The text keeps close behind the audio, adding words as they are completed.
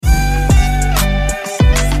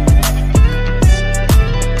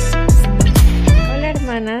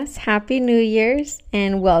Happy New Year's,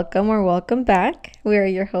 and welcome back. We are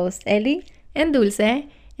your hosts, Ellie and Dulce,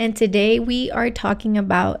 and today we are talking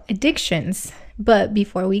about addictions. But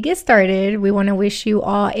before we get started, we want to wish you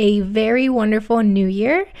all a very wonderful new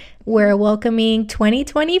year. We're welcoming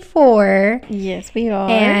 2024. Yes, we are.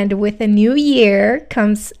 And with a new year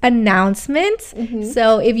comes announcements.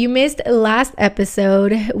 So if you missed last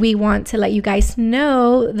episode, we want to let you guys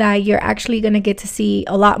know that you're actually going to get to see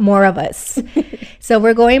a lot more of us. So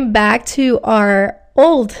we're going back to our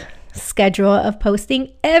old schedule of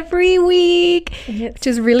posting every week, which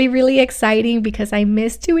is really, really exciting because I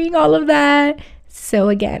miss doing all of that. So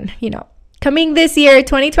again, coming this year,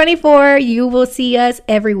 2024, you will see us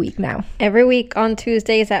every week now. Every week on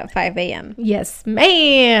Tuesdays at 5 a.m. Yes,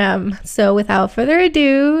 ma'am. So without further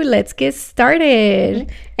ado, let's get started.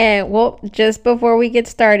 And just before we get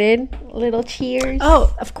started, little cheers.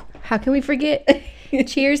 Oh, of course. How can we forget?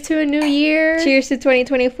 Cheers to a new year. Cheers to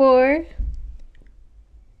 2024.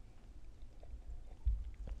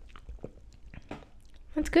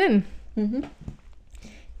 That's good.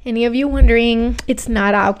 Any of you wondering, it's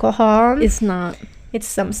not alcohol. It's not. It's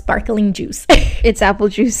some sparkling juice. It's apple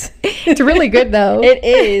juice. It's really good, though. It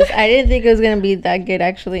is. I didn't think it was going to be that good,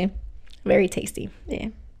 actually. Very tasty. Yeah.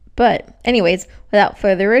 But anyways, without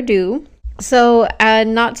further ado. So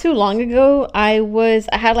not too long ago, I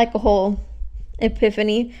had like a whole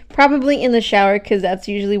epiphany, probably in the shower, because that's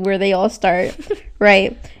usually where they all start.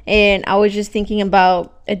 Right. And I was just thinking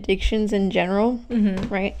about addictions in general.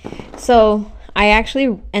 Right. So I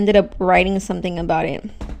actually ended up writing something about it.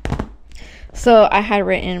 So I had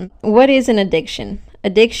written, what is an addiction?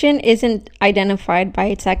 Addiction isn't identified by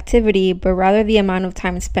its activity, but rather the amount of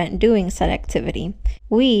time spent doing said activity.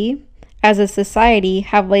 We, as a society,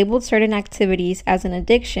 have labeled certain activities as an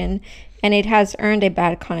addiction, and it has earned a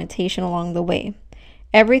bad connotation along the way.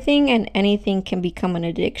 Everything and anything can become an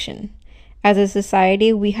addiction. As a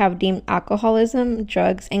society, we have deemed alcoholism,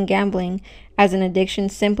 drugs, and gambling as an addiction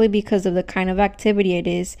simply because of the kind of activity it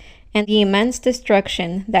is and the immense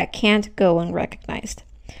destruction that can't go unrecognized.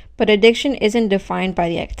 But addiction isn't defined by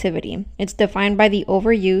the activity. It's defined by the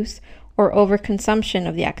overuse or overconsumption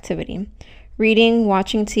of the activity. Reading,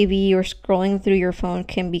 watching TV, or scrolling through your phone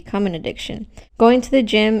can become an addiction. Going to the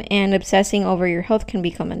gym and obsessing over your health can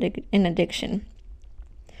become an addiction.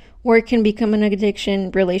 Work can become an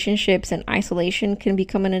addiction. Relationships and isolation can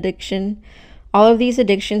become an addiction. All of these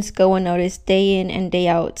addictions go unnoticed day in and day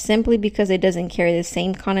out simply because it doesn't carry the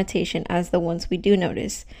same connotation as the ones we do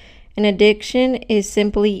notice. An addiction is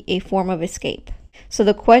simply a form of escape. So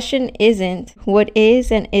the question isn't what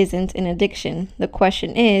is and isn't an addiction. The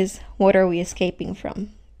question is, what are we escaping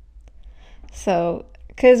from? So,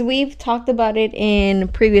 because we've talked about it in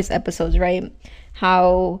previous episodes, right?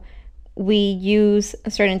 How we use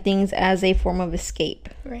certain things as a form of escape,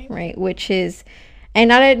 right? Which is, and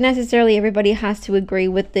not necessarily everybody has to agree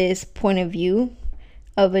with this point of view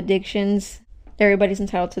of addictions. Everybody's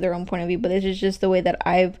entitled to their own point of view, but this is just the way that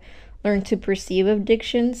I've learned to perceive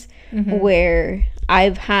addictions, where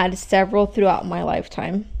I've had several throughout my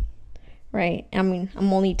lifetime, right? I mean,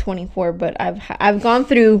 I'm only 24, but I've gone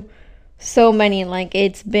through so many. Like,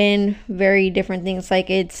 it's been very different things. Like,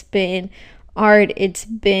 it's been art, it's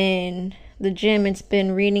been the gym, it's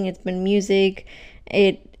been reading, it's been music.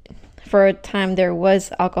 For a time there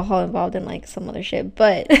was alcohol involved in like some other shit,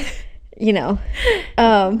 but we don't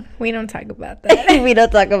talk about that. We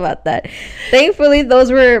don't talk about that. Thankfully,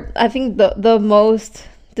 those were, I think, the most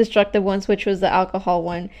destructive ones, which was the alcohol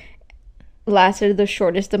one, lasted the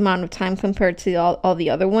shortest amount of time compared to all the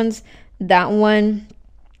other ones. That one,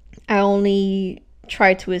 I only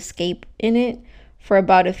tried to escape in it for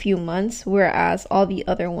about a few months, whereas all the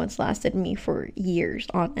other ones lasted me for years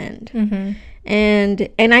on end. And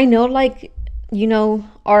I know, like,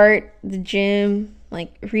 art, the gym,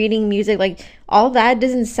 like reading, music, like all that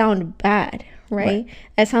doesn't sound bad, right?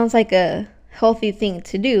 It sounds like a healthy thing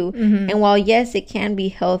to do. And while yes, it can be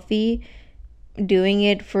healthy doing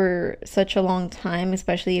it for such a long time,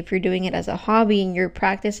 especially if you're doing it as a hobby and you're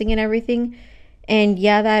practicing and everything, and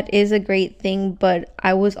yeah, that is a great thing, but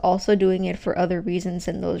I was also doing it for other reasons,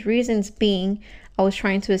 and those reasons being I was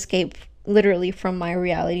trying to escape literally from my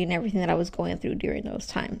reality and everything that I was going through during those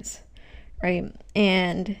times, right?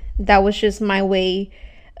 And that was just my way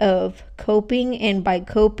of coping, and by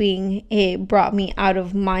coping, it brought me out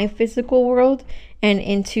of my physical world and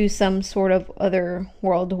into some sort of other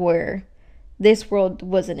world where this world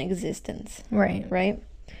was in existence. Right.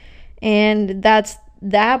 And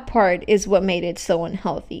that part is what made it so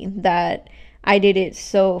unhealthy, that I did it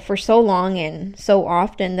for so long and so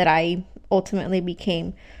often that I ultimately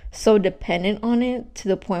became so dependent on it, to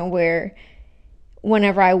the point where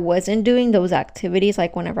whenever I wasn't doing those activities,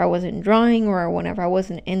 like whenever I wasn't drawing or whenever I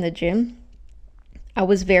wasn't in the gym, I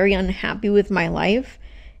was very unhappy with my life.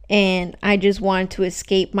 And I just wanted to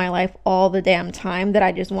escape my life all the damn time, that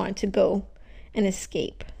I just wanted to go and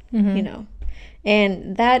escape, you know.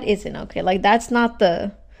 And that isn't okay. Like, that's not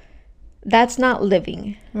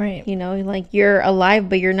living. Right. You know, like, you're alive,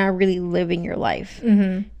 but you're not really living your life.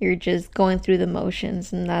 You're just going through the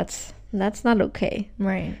motions, and that's not okay.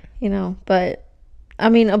 Right. You know, but I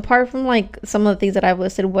mean, apart from like some of the things that I've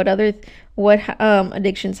listed, what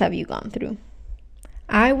addictions have you gone through?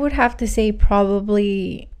 I would have to say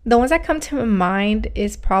probably the ones that come to my mind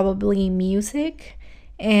is probably music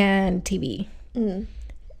and TV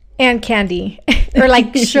and candy or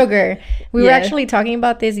like sugar. We were actually talking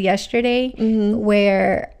about this yesterday,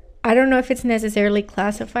 where I don't know if it's necessarily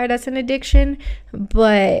classified as an addiction,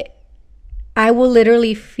 but I will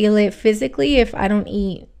literally feel it physically if I don't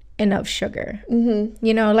eat enough sugar.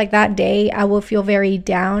 You know, like that day I will feel very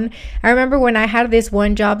down. I remember when I had this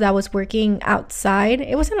one job that was working outside.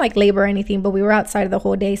 It wasn't like labor or anything, but we were outside the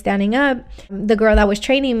whole day standing up. The girl that was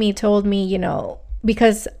training me told me, you know,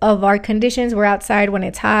 because of our conditions, we're outside when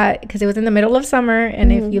it's hot, because it was in the middle of summer,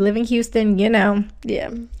 and if you live in Houston, you know.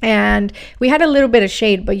 And we had a little bit of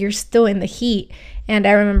shade, but you're still in the heat. And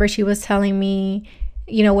I remember she was telling me,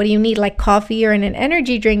 you know, what do you need, like coffee or an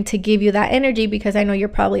energy drink to give you that energy? Because I know you're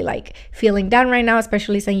probably like feeling down right now,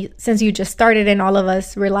 especially since you just started, and all of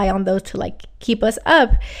us rely on those to like keep us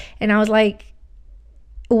up. And I was like,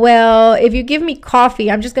 well, if you give me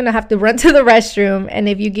coffee, I'm just gonna have to run to the restroom. And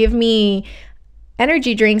if you give me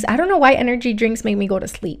energy drinks, I don't know why energy drinks make me go to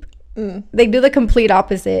sleep. They do the complete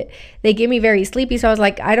opposite. They get me very sleepy. So I was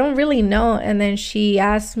like, I don't really know. And then she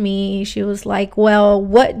asked me, she was like, well,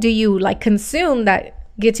 what do you like consume that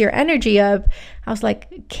gets your energy up? I was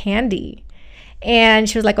like, candy. And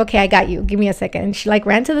she was like, okay, I got you, give me a second. And she like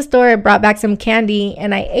ran to the store, brought back some candy,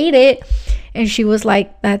 and I ate it. And she was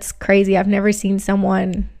like, that's crazy, I've never seen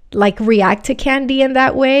someone like react to candy in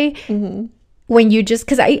that way. When you just,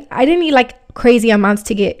 because I didn't eat like crazy amounts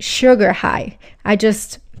to get sugar high. I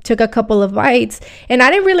just took a couple of bites, and I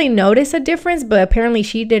didn't really notice a difference, but apparently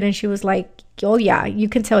she did. And she was like, oh yeah, you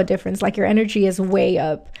can tell a difference, like your energy is way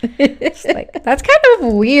up. It's like, that's kind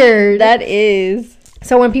of weird. That is.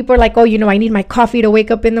 So when people are like, oh, you know, I need my coffee to wake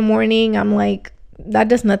up in the morning, I'm like, that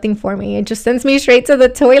does nothing for me. It just sends me straight to the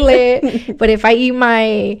toilet. But if I eat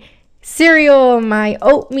my cereal, my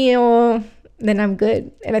oatmeal, then I'm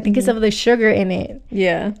good. And I think it's of the sugar in it.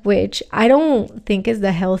 Yeah. Which I don't think is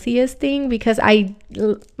the healthiest thing, because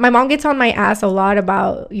my mom gets on my ass a lot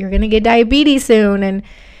about, you're going to get diabetes soon. And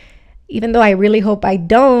even though I really hope I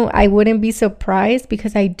don't, I wouldn't be surprised,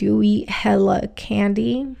 because I do eat hella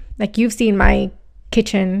candy. Like, you've seen my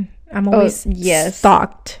kitchen. I'm always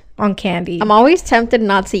stocked on candy. I'm always tempted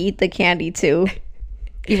not to eat the candy too.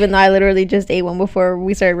 Even though I literally just ate one before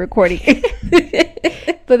we started recording.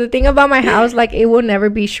 But the thing about my house, like, it will never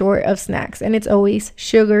be short of snacks, and it's always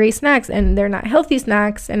sugary snacks, and they're not healthy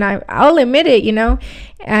snacks, and I'll admit it, you know.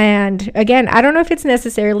 And again, I don't know if it's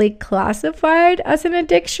necessarily classified as an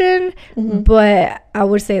addiction, but I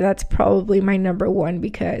would say that's probably my number one,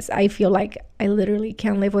 because I feel like I literally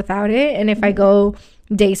can't live without it. And if I go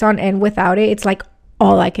days on end without it, it's like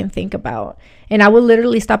all I can think about. And I will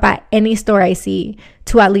literally stop at any store I see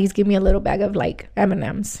to at least give me a little bag of like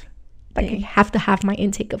M&Ms. Like, I have to have my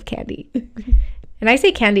intake of candy. And I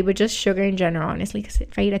say candy, but just sugar in general, honestly, because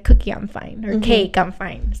if I eat a cookie, I'm fine. Or cake, I'm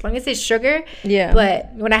fine. As long as it's sugar. Yeah.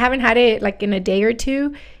 But when I haven't had it like in a day or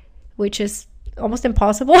two, which is almost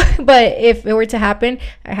impossible, but if it were to happen,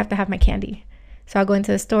 I have to have my candy. So I'll go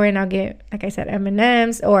into the store and I'll get, like I said,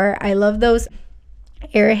 M&Ms, or I love those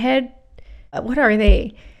Airhead. What are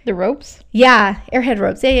they? The ropes? Yeah, Airhead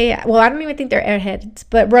ropes. Yeah. Well, I don't even think they're Airheads,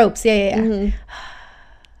 but ropes. Yeah.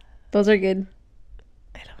 Those are good.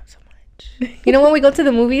 I love them so much. You know, when we go to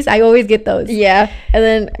the movies, I always get those. Yeah. And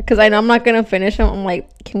then, because I know I'm not going to finish them, I'm like,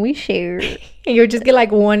 can we share? And you'll just get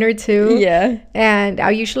like one or two. Yeah. And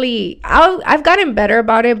I've gotten better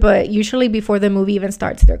about it, but usually before the movie even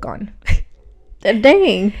starts, they're gone.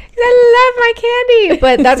 Dang. I love my candy.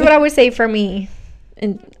 But that's what I would say for me.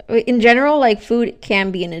 In general, like, food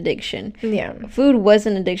can be an addiction. Yeah. Food was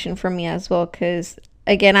an addiction for me as well, because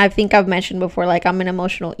again, I think I've mentioned before, like, I'm an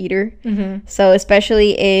emotional eater. So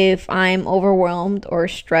especially if I'm overwhelmed or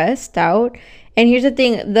stressed out. And here's the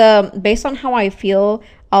thing, based on how I feel,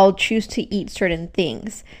 I'll choose to eat certain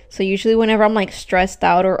things. So usually whenever I'm like stressed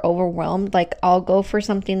out or overwhelmed, like, I'll go for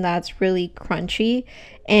something that's really crunchy.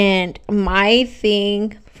 And my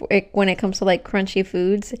thing when it comes to like crunchy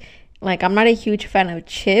foods, like, I'm not a huge fan of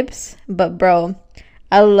chips, but bro,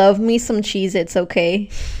 I love me some Cheez-Its, okay?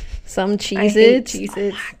 Some Cheez-Its. Cheez-Its. Oh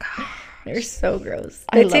my God. They're so gross.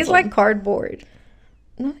 I They love taste them. like cardboard.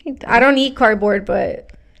 No, they don't. I don't eat cardboard,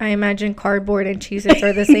 but I imagine cardboard and Cheez-Its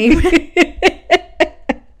are the same.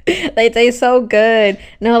 They taste so good.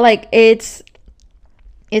 No, like it's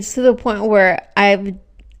to the point where I've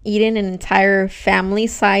eaten an entire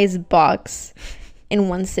family-size box in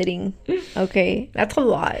one sitting. Okay, That's a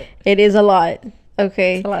lot. it is a lot.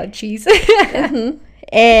 Okay, A lot of cheese.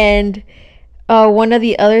 and one of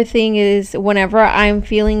the other thing is whenever I'm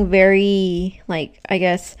feeling very, like, I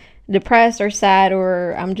guess depressed or sad,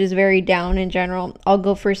 or I'm just very down in general, I'll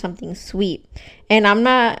go for something sweet. And I'm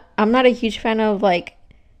not a huge fan of, like,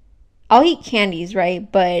 I'll eat candies, right?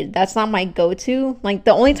 But that's not my go-to. Like,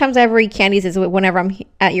 the only times I ever eat candies is whenever I'm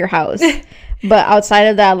at your house. But outside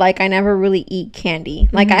of that, like, I never really eat candy.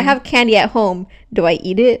 Like, I have candy at home. Do I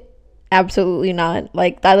eat it? Absolutely not.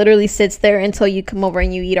 Like, that literally sits there until you come over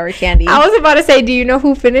and you eat our candy. I was about to say, do you know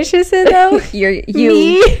who finishes it though?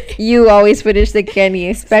 You always finish the candy.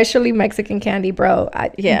 Especially Mexican candy, bro.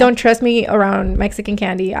 Don't trust me around Mexican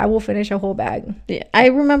candy. I will finish a whole bag. Yeah. I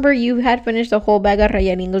remember you had finished a whole bag of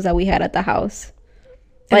rellenindos that we had at the house.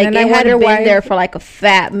 Like, And it then I had wonder been why- there for like a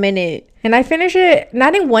fat minute. And I finished it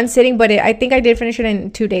not in one sitting, but I think I did finish it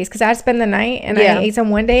in 2 days because I spent the night and Yeah. I ate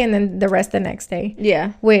some one day and then the rest the next day.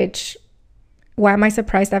 Yeah. Which, why am I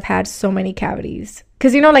surprised I've had so many cavities?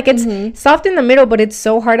 Because, you know, like, it's Mm-hmm. soft in the middle, but it's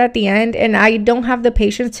so hard at the end. And I don't have the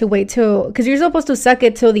patience to wait till, because you're supposed to suck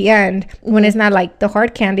it till the end when it's not like the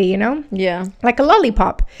hard candy, you know? Yeah. Like a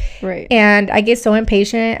lollipop. Right. And I get so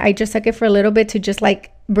impatient. I just suck it for a little bit to just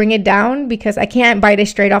like bring it down because I can't bite it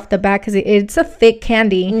straight off the bat because it's a thick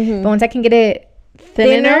candy. But once I can get it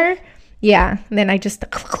thinner, yeah, then I just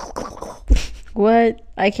What?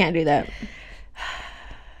 I can't do that.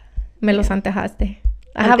 me los antojaste.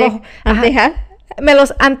 Me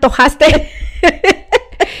los antojaste.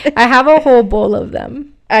 I have a whole bowl of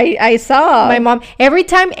them. I saw My mom, every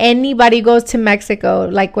time anybody goes to Mexico,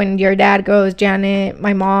 like when your dad goes, Janet,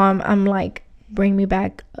 my mom, I'm like, bring me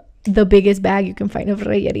back the biggest bag you can find of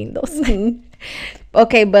rellenindos.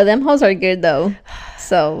 Okay, but them hoes are good though.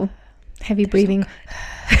 So, Heavy breathing.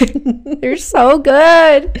 They're so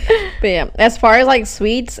good. but yeah, as far as like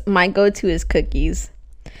sweets, my go-to is cookies.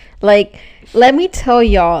 Like, let me tell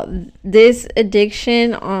y'all, this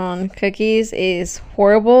addiction on cookies is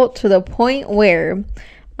horrible to the point where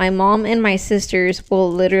my mom and my sisters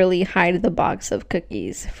will literally hide the box of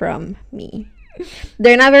cookies from me.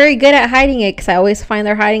 They're not very good at hiding it because I always find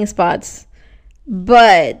their hiding spots.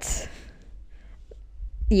 But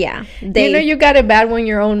yeah, You know you got it bad when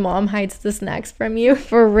your own mom hides the snacks from you.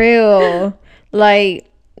 for real. Like,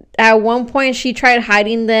 at one point she tried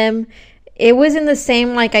hiding them. It was in the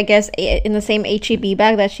same, like, I guess in the same HEB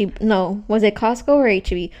bag that was it Costco or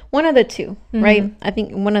HEB? One of the two, right? I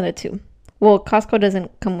think one of the two. Well, Costco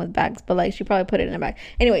doesn't come with bags, but like she probably put it in a bag.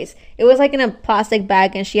 Anyways, it was like in a plastic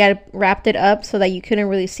bag and she had wrapped it up so that you couldn't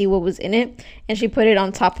really see what was in it. And she put it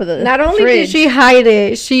on top of the Not only fridge. did she hide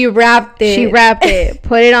it, she wrapped it. She wrapped it,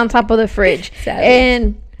 put it on top of the fridge. Savage.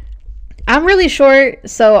 And I'm really short,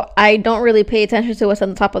 so I don't really pay attention to what's on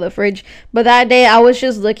the top of the fridge. But that day, I was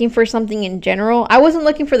just looking for something in general. I wasn't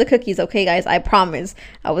looking for the cookies, okay, guys? I promise.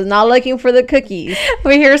 I was not looking for the cookies.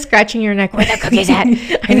 We're here scratching your neck. Where the cookies at?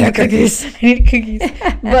 I need cookies. I need cookies.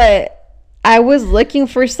 But I was looking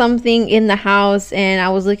for something in the house, and I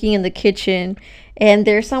was looking in the kitchen, and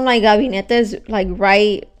there's some like gabinetes like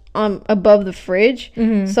right above the fridge.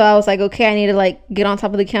 So I was like, okay, I need to like get on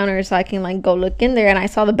top of the counter so I can like go look in there. And I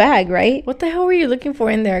saw the bag, right? What the hell were you looking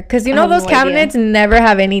for in there? Because you know have those no cabinets never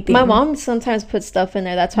have anything. My mom sometimes puts stuff in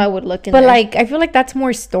there. That's why I would look in But there. like, I feel like that's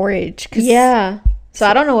more storage. 'Cause Yeah. So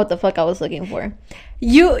I don't know what the fuck I was looking for.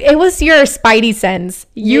 it was your spidey sense.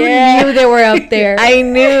 You Yeah. knew they were up there. I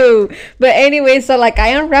knew. But anyway, so like I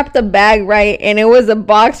unwrapped the bag, right? And it was a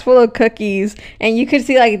box full of cookies. And you could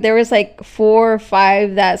see like there was like 4 or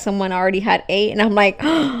 5 that someone already had ate. And I'm like,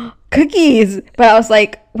 cookies. But I was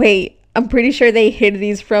like, wait, I'm pretty sure they hid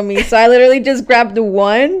these from me. So I literally just grabbed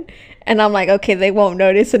one. And I'm like, okay, they won't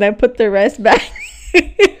notice. And I put the rest back.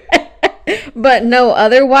 But no,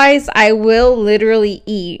 otherwise I will literally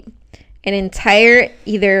eat an entire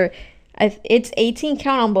it's 18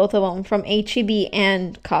 count on both of them from HEB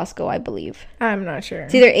and Costco, I believe. I'm not sure.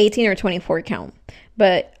 It's either 18 or 24 count.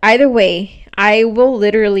 But either way, I will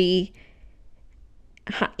literally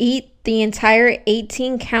eat the entire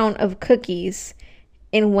 18 count of cookies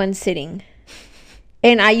in one sitting.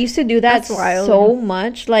 And I used to do that so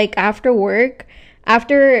much, like after work,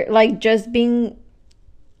 after like just being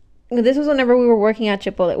this was whenever we were working at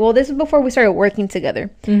Chipotle. Well, this is before we started working together.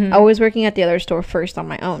 I was working at the other store first on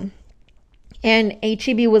my own. And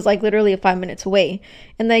HEB was like literally 5 minutes away.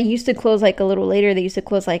 And they used to close like a little later. They used to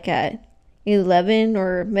close like at 11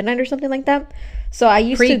 or midnight or something like that. So I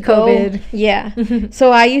used to go. Yeah.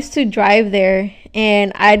 So I used to drive there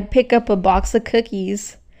and I'd pick up a box of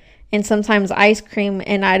cookies and sometimes ice cream,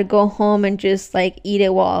 and I'd go home and just like eat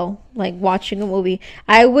it while like watching a movie.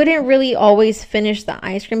 I wouldn't really always finish the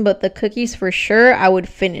ice cream, but the cookies for sure I would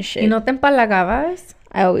finish it. ¿Y no te empalagabas?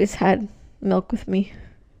 I always had milk with me.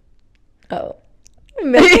 Oh.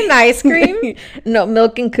 Milk and ice cream? No,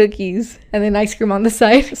 milk and cookies. And then ice cream on the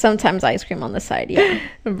side? Sometimes ice cream on the side, yeah.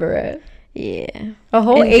 Bruh. Yeah. A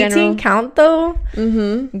whole 18 count though?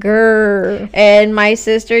 Mm-hmm. Grr. And my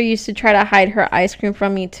sister used to try to hide her ice cream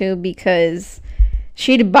from me too, because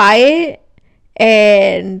she'd buy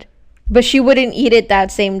it but she wouldn't eat it that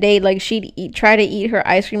same day. Like she'd try to eat her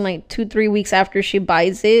ice cream like 2-3 weeks after she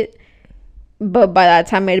buys it. But by that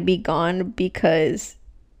time it'd be gone because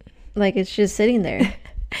like it's just sitting there.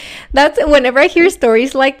 That's whenever I hear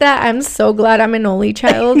stories like that, I'm so glad I'm an only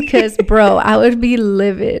child, because bro, I would be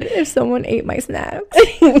livid if someone ate my snacks.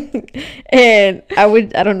 And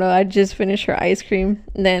I don't know, I'd just finish her ice cream,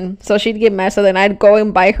 and then so she'd get mad, so then I'd go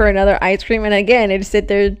and buy her another ice cream, and again it'd sit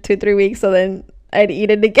there 2-3 weeks, so then I'd eat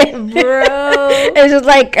it again. Bro, it's just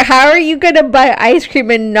like, how are you gonna buy ice cream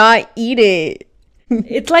and not eat it?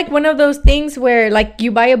 It's like one of those things where like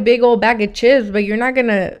you buy a big old bag of chips, but you're not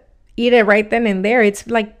gonna eat it right then and there. It's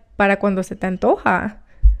like para cuando se te antoja.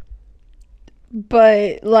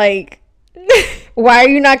 But like, why are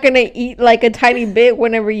you not gonna eat like a tiny bit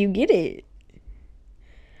whenever you get it?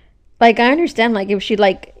 Like, I understand like if she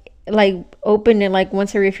like opened it like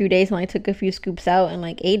once every few days and like took a few scoops out and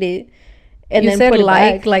like ate it, and you then said put it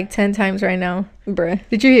like back. 10 times right now. Bruh.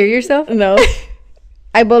 Did you hear yourself? No.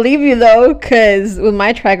 I believe you though, because with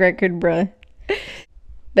my track record, bruh.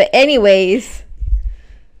 But anyways,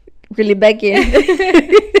 really Becky.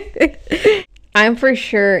 I'm for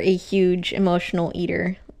sure a huge emotional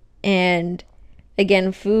eater. And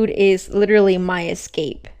again, food is literally my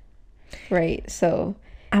escape. Right? So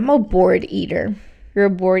I'm a bored eater. You're a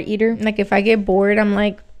bored eater? Like if I get bored, I'm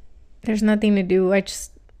like, there's nothing to do. I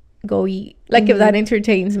just go eat. Like if that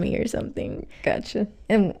entertains me or something. Gotcha.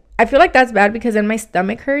 And I feel like that's bad because then my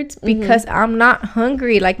stomach hurts because I'm not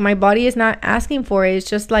hungry. Like my body is not asking for it. It's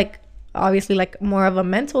just like obviously like more of a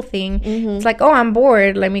mental thing. It's like, oh, I'm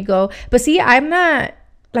bored, let me go. But see, I'm not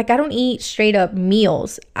like, I don't eat straight up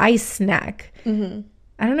meals. I snack.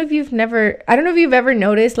 I don't know if you've ever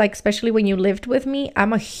noticed, like especially when you lived with me,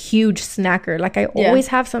 I'm a huge snacker. Like I always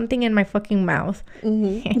have something in my fucking mouth.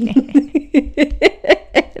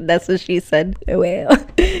 That's what she said. Well,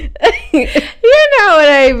 you know what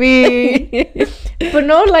I mean. But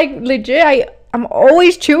no, like legit, I'm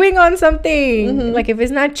always chewing on something. Like if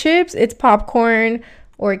it's not chips, it's popcorn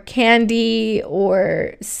or candy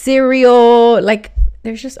or cereal. Like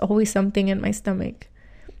there's just always something in my stomach.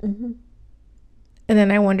 And then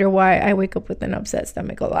I wonder why I wake up with an upset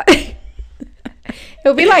stomach a lot.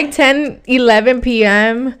 It'll be like 10-11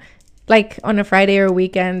 p.m. like on a Friday or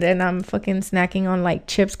weekend, and I'm fucking snacking on like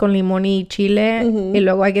chips con limón y chile. Y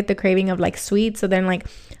luego I get the craving of like sweet. So then like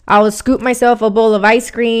I'll scoop myself a bowl of ice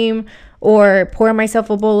cream or pour myself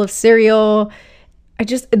a bowl of cereal.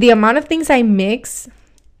 The amount of things I mix.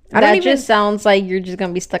 That just sounds like you're just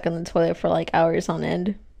gonna be stuck in the toilet for like hours on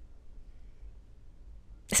end.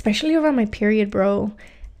 Especially over my period, bro.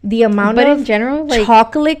 The amount of in general, like,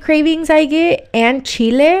 chocolate cravings I get and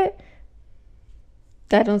chile.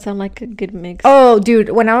 That don't sound like a good mix. Oh, dude,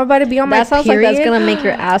 when I'm about to be on my period, that sounds like that's gonna make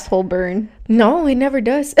your asshole burn. No, it never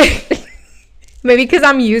does. Maybe because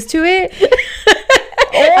I'm used to it.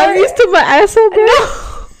 I'm used to my asshole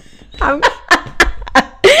burn.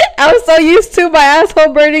 I'm so used to my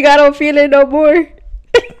asshole burning, I don't feel it no more.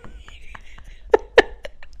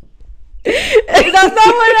 That's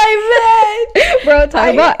not what I meant. Bro,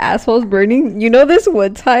 talking about assholes burning. You know this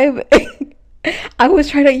one time I was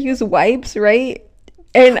trying to use wipes, right?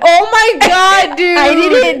 And oh my god, dude, I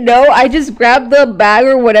didn't know. I just grabbed the bag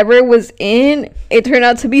or whatever it was in. It turned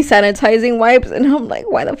out to be sanitizing wipes, and I'm like,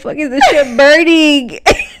 why the fuck is this shit burning?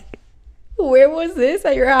 Where was this?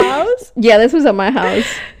 At your house? Yeah, this was at my house.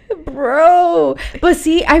 Bro. But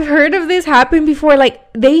see, I've heard of this happen before.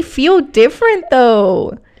 Like, they feel different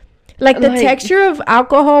though. Like the texture of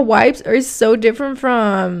alcohol wipes are so different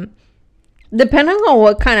from, depending on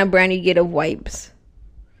what kind of brand you get of wipes.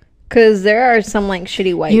 Because there are some like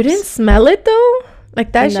shitty wipes. You didn't smell it though?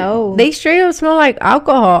 Like that? No. They straight up smell like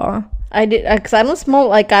alcohol. I did, because I don't smell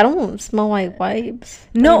like wipes.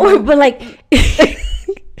 No, but like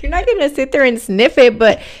You're not gonna sit there and sniff it,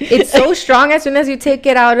 but it's so strong as soon as you take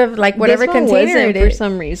it out of like whatever This one container wasn't it for is.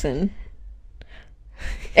 some reason.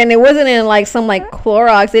 And it wasn't in like some like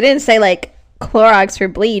Clorox. They didn't say like Clorox for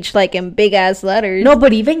bleach like in big ass letters. No,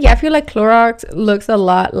 but even I feel like Clorox looks a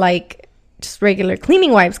lot like just regular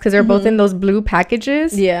cleaning wipes because they're both in those blue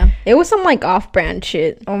packages. Yeah, it was some like off-brand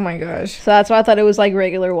shit. Oh my gosh. So that's why I thought it was like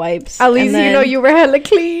regular wipes. At least you know you were hella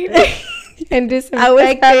clean and disinfected. I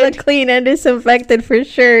was hella clean and disinfected for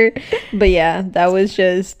sure. But yeah, that was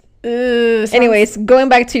just. Anyways, going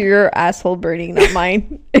back to your asshole burning, not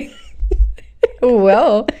mine.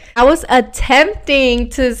 Well, I was attempting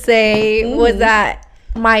to say was that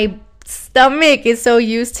my stomach is so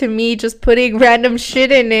used to me just putting random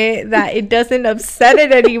shit in it that it doesn't upset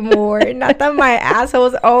it anymore. Not that my asshole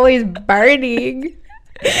is always burning.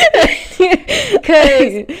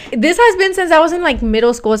 Because this has been since I was in like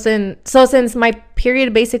middle school. Since my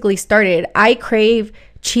period basically started, I crave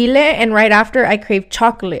chile, and right after I crave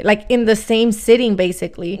chocolate, like in the same sitting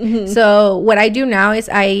basically. So what I do now is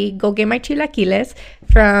I go get my chilaquiles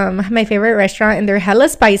from my favorite restaurant, and they're hella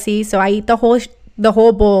spicy, so I eat the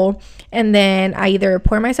whole bowl, and then I either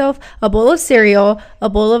pour myself a bowl of cereal, a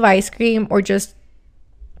bowl of ice cream, or just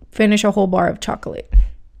finish a whole bar of chocolate.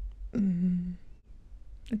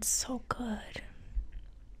 It's so good.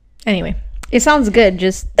 Anyway, It sounds good,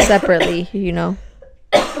 just separately, you know.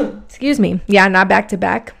 excuse me. Yeah, not back to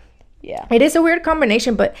back. Yeah. It is a weird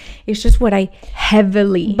combination, but it's just what I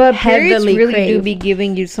heavily Periods really crave. do be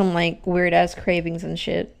giving you some like weird ass cravings and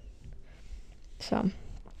shit. So.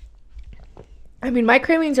 I mean, my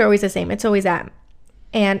cravings are always the same. It's always that.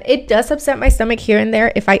 And it does upset my stomach here and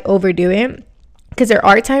there if I overdo it. Because there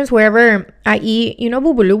are times wherever I eat, you know,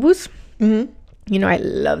 bubulubus? Mm-hmm. You know, I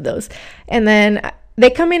love those. And then they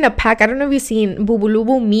come in a pack. I don't know if you've seen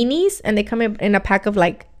bubulubu minis. And they come in a pack of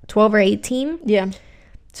like 12 or 18. Yeah.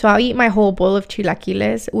 So I'll eat my whole bowl of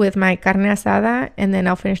chilaquiles with my carne asada. And then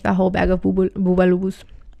I'll finish the whole bag of bubalubus.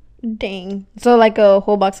 Dang. So like a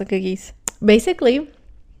whole box of cookies. Basically.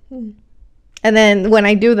 And then when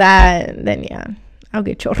I do that, then yeah, I'll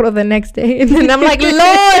get chorro the next day. And then I'm like, Lord,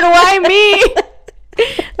 why me?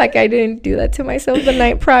 Like I didn't do that to myself the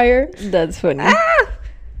night prior. That's funny.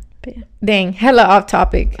 But yeah. Dang, hella off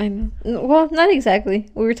topic. I know. Well, not exactly.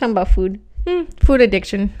 We were talking about food. Food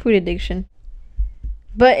addiction. Food addiction.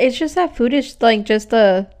 But it's just that food is like just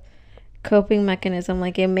a coping mechanism.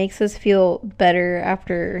 Like it makes us feel better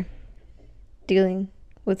after dealing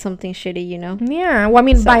with something shitty, you know? Yeah. Well, I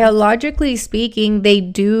mean, biologically speaking,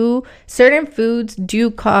 certain foods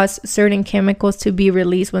do cause certain chemicals to be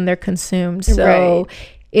released when they're consumed. So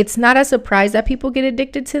it's not a surprise that people get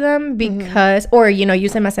addicted to them because, or, you know,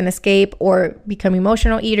 use them as an escape or become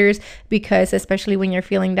emotional eaters because especially when you're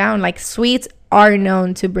feeling down, like sweets are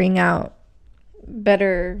known to bring out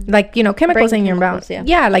better, like, you know, chemicals in your mouth.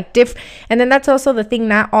 Yeah, like and then that's also the thing,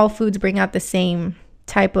 not all foods bring out the same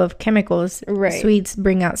type of chemicals. Sweets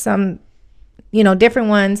bring out some, you know, different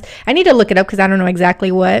ones. I need to look it up because I don't know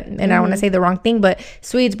exactly what, and I don't want to say the wrong thing, but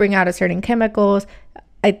sweets bring out a certain chemicals.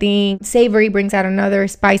 I think savory brings out another,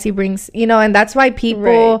 spicy brings, you know, and that's why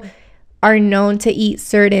people are known to eat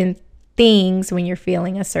certain things when you're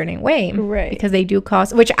feeling a certain way, because they do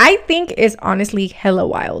cause, which I think is honestly hella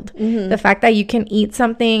wild. The fact that you can eat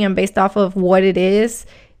something and based off of what it is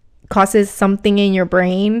causes something in your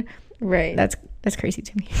brain, that's crazy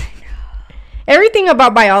to me. Everything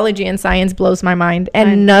about biology and science blows my mind,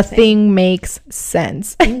 and nothing makes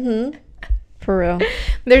sense. For real.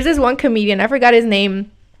 There's this one comedian, I forgot his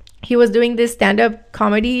name. He was doing this stand-up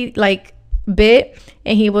comedy like bit,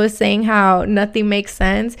 and he was saying how nothing makes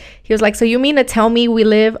sense. He was like, so you mean to tell me we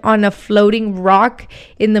live on a floating rock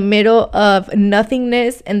in the middle of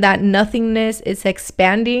nothingness, and that nothingness is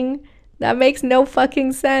expanding? That makes no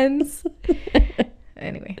fucking sense.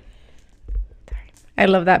 Anyway, I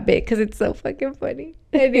love that bit because it's so fucking funny.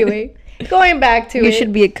 Anyway, going back to you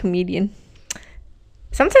should be a comedian.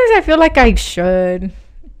 Sometimes I feel like I should,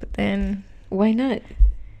 but then why not?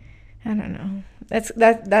 I don't know.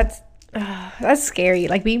 That's scary,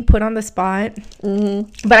 like being put on the spot.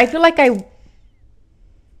 But I feel like I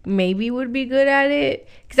maybe would be good at it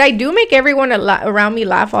because I do make everyone around me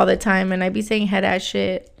laugh all the time, and I be saying head ass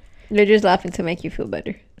shit. They're just laughing to make you feel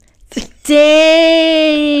better.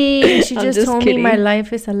 Dang, she just told kidding. me my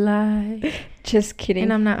life is a lie. Just kidding.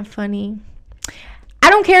 And I'm not funny. I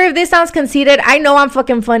don't care if this sounds conceited. I know I'm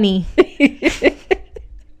fucking funny.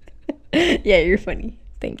 Yeah, you're funny.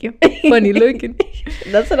 Thank you. Funny looking.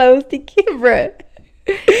 That's what I was thinking, bruh.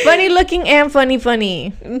 Funny looking and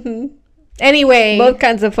funny. Anyway, both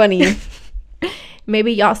kinds of funny.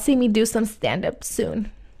 Maybe y'all see me do some stand-up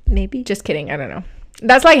soon. Maybe. Just kidding. I don't know.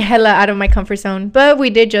 That's like hella out of my comfort zone. But we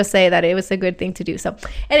did just say that it was a good thing to do. So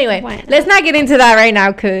anyway, let's not get into that right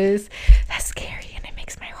now because that's scary and it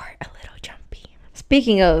makes my heart a little jumpy.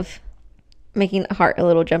 Speaking of making the heart a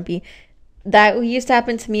little jumpy, that used to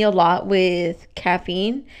happen to me a lot with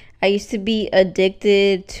caffeine. I used to be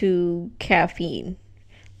addicted to caffeine.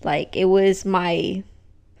 Like, that was my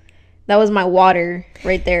water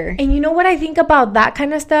right there. And you know what I think about that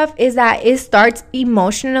kind of stuff is that it starts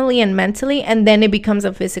emotionally and mentally, and then it becomes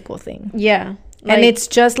a physical thing. Yeah. And it's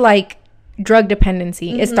just like drug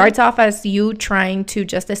dependency. It starts off as you trying to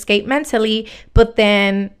just escape mentally, but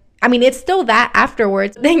then, I mean, it's still that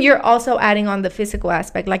afterwards. Then you're also adding on the physical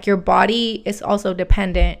aspect. Like, your body is also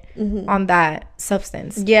dependent on that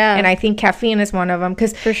substance. Yeah. And I think caffeine is one of them.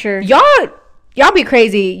 Because for sure. Y'all be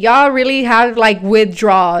crazy. Y'all really have like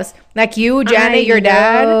withdrawals. Like you, Janet, your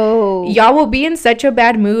dad. Y'all will be in such a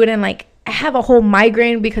bad mood and like have a whole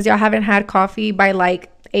migraine because y'all haven't had coffee by like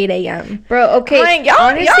 8 a.m. Bro, okay. Like,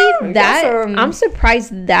 honestly, I'm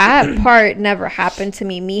surprised that part never happened to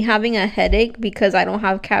me. Me having a headache because I don't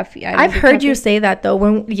have caffeine. I've heard you say that though.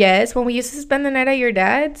 When we used to spend the night at your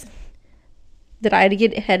dad's. Did I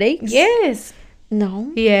get headaches? Yes.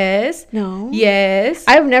 No. Yes. No. Yes.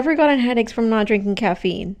 I've never gotten headaches from not drinking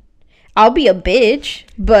caffeine. I'll be a bitch,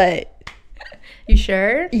 but... You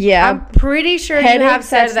sure? Yeah. I'm pretty sure you have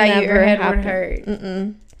said that your head would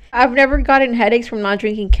hurt. I've never gotten headaches from not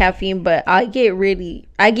drinking caffeine, but I get really,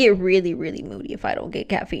 really moody if I don't get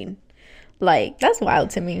caffeine. Like, that's wild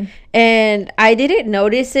to me. And I didn't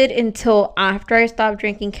notice it until after I stopped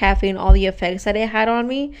drinking caffeine, all the effects that it had on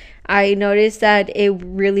me. I noticed that it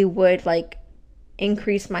really would, like,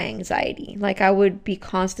 increase my anxiety. Like, I would be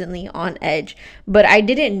constantly on edge. But I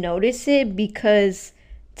didn't notice it because...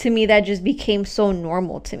 to me, that just became so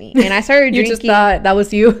normal to me. And I started you drinking. Just thought that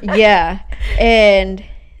was you. Yeah. And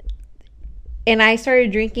I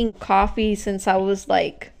started drinking coffee since I was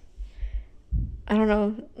like, I don't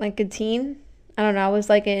know, like a teen. I don't know. I was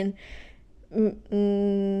like in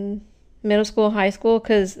middle school, high school.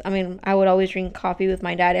 Because, I mean, I would always drink coffee with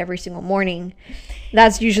my dad every single morning.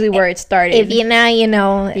 That's usually where it started. If you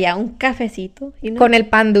know. Yeah, un cafecito. You know? Con el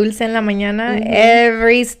pan dulce en la mañana.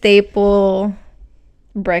 Every staple...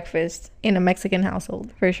 breakfast in a Mexican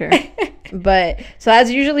household for sure. But so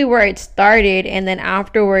that's usually where it started, and then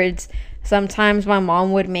afterwards sometimes my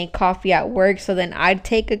mom would make coffee at work, so then I'd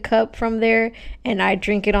take a cup from there and I'd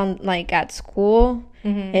drink it on like at school.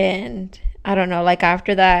 And I don't know, like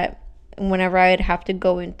after that, whenever I'd have to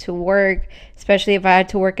go into work, especially if I had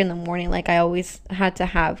to work in the morning, like I always had to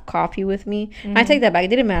have coffee with me. I take that back. It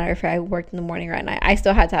didn't matter if I worked in the morning or at night. I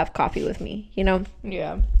still had to have coffee with me, you know?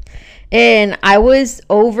 Yeah. And I was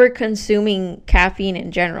over consuming caffeine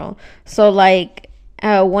in general. So like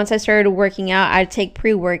once I started working out, I'd take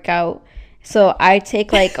pre-workout. So I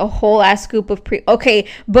take like a whole ass scoop of okay,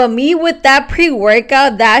 but me with that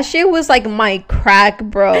pre-workout, that shit was like my crack,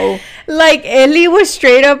 bro. Like Ellie was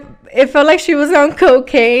straight up, it felt like she was on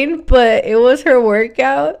cocaine, but it was her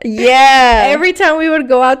workout. Yeah. Every time we would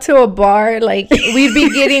go out to a bar, like we'd be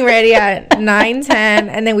getting ready at 9:10,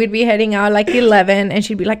 and then we'd be heading out like 11, and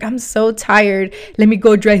she'd be like, I'm so tired, let me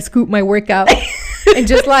go dry scoop my workout. And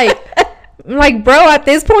just like bro, at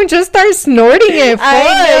this point just start snorting it. I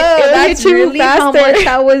know, that's really how much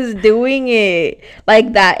I was doing it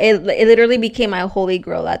like that. It literally became my holy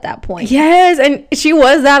grail at that point. Yes. And she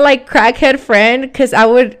was that like crackhead friend, because I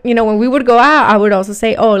would, you know, when we would go out, I would also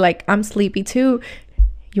say, oh, like I'm sleepy too,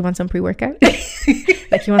 you want some pre-workout?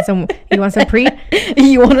 Like you want some pre?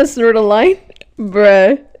 You want to snort a line,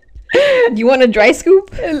 bruh? You want a dry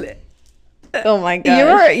scoop? Oh my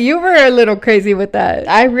god, you were a little crazy with that.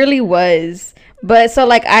 I really was. But so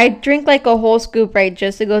like I drink like a whole scoop, right,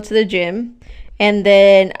 just to go to the gym, and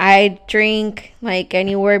then I drink like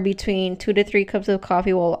anywhere between 2 to 3 cups of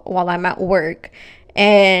coffee while I'm at work.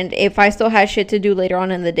 And if I still had shit to do later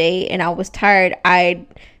on in the day and I was tired, I'd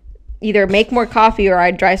either make more coffee or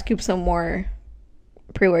I'd dry scoop some more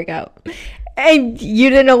pre-workout. And you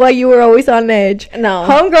didn't know why you were always on edge. No.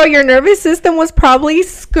 Homegirl, your nervous system was probably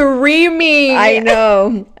screaming. I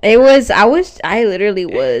know. I literally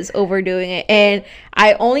was overdoing it. And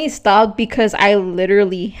I only stopped because I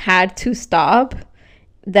literally had to stop.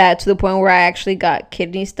 That to the point where I actually got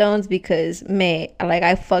kidney stones because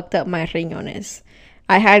I fucked up my riñones.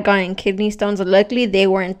 I had gotten kidney stones. Luckily, they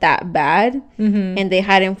weren't that bad, and they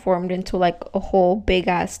hadn't formed into like a whole big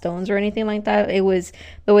ass stones or anything like that. It was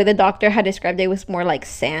the way the doctor had described it was more like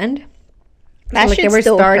sand. That like they were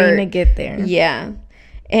starting to get there. Yeah,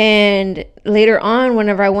 And later on,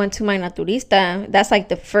 whenever I went to my naturista, that's like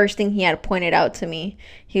the first thing he had pointed out to me.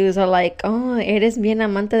 He was all like, "Oh, eres bien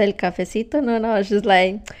amante del cafecito?" No, I was just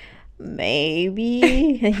like, maybe.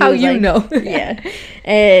 And he How was you like, know? Yeah.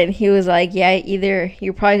 And he was like, yeah, either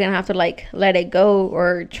you're probably gonna have to like let it go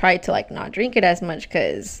or try to like not drink it as much,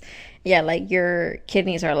 because yeah, like your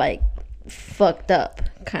kidneys are like fucked up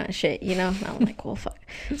kind of shit, you know. And I'm like, well, fuck.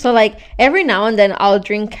 So like every now and then I'll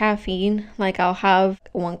drink caffeine, like I'll have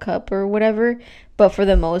 1 cup or whatever, but for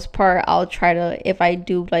the most part I'll try to, if I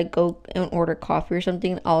do like go and order coffee or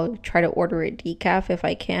something, I'll try to order it decaf if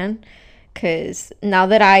I can. Because now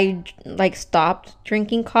that I like stopped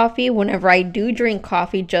drinking coffee, whenever I do drink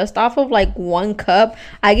coffee just off of like 1 cup,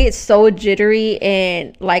 I get so jittery,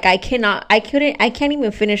 and like I can't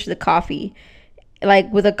even finish the coffee. Like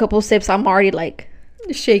with a couple sips, I'm already like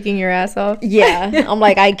Shaking your ass off. Yeah, I'm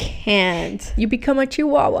like, I can't. You become a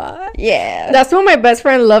chihuahua. Yeah, That's what my best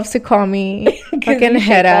friend loves to call me. Fucking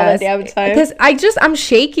head ass. Because I'm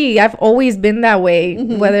shaky. I've always been that way.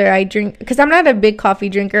 Mm-hmm. Whether I drink, because I'm not a big coffee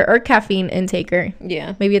drinker or caffeine intaker.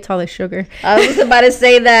 Yeah, maybe it's all the sugar. I was about to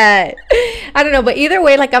say that. I don't know, but either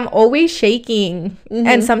way, like I'm always shaking,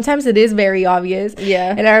 and sometimes it is very obvious.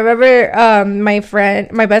 Yeah, and I remember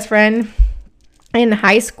my best friend in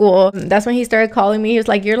high school, that's when he started calling me. He was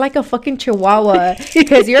like, you're like a fucking chihuahua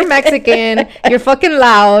because you're Mexican, you're fucking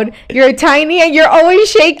loud, you're tiny, and you're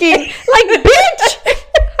always shaking. Like, bitch,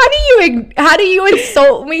 how do you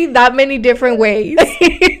insult me that many different ways?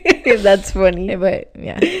 That's funny. But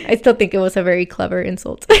yeah, I still think it was a very clever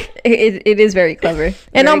insult. It is very clever.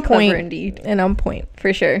 And very on point. Indeed. And on point.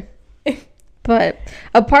 For sure. But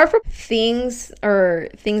apart from things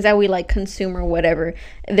that we like consume or whatever,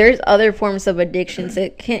 there's other forms of addictions.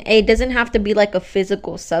 It doesn't have to be like a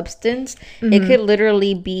physical substance. Mm-hmm. It could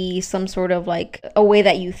literally be some sort of like a way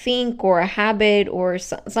that you think or a habit or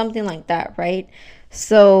something like that, right?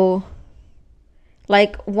 So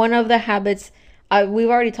like one of the habits, we've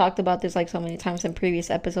already talked about this like so many times in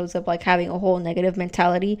previous episodes of like having a whole negative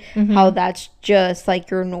mentality, how that's just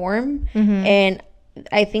like your norm. And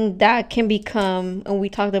I think that can become, and we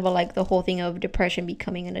talked about like the whole thing of depression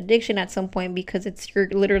becoming an addiction at some point because it's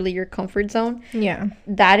literally your comfort zone. Yeah.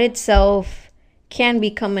 That itself can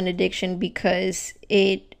become an addiction because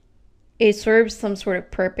it serves some sort of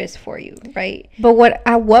purpose for you, right? But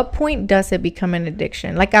at what point does it become an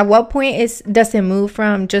addiction? Like at what point does it move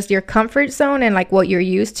from just your comfort zone and like what you're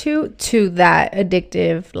used to that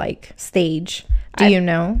addictive like stage? Do you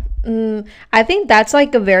know? I think that's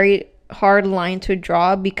like a very hard line to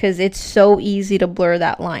draw because it's so easy to blur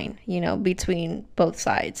that line, between both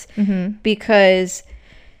sides. Because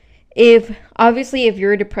if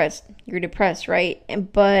you're depressed,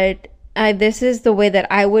 right? But this is the way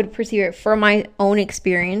that I would perceive it for my own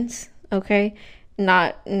experience, okay?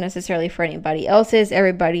 Not necessarily for anybody else's.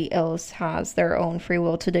 Everybody else has their own free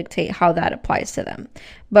will to dictate how that applies to them.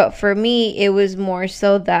 But for me, it was more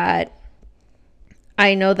so that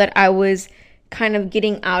I know that I was kind of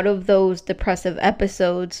getting out of those depressive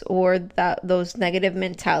episodes or those negative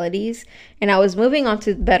mentalities, and I was moving on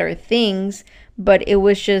to better things, but it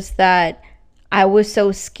was just that I was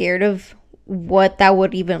so scared of what that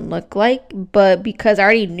would even look like. But because I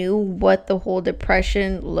already knew what the whole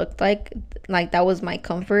depression looked like that was my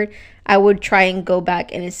comfort, I would try and go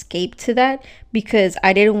back and escape to that because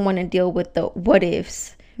I didn't want to deal with the what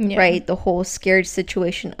ifs. Yeah. Right, the whole scared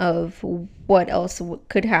situation of what else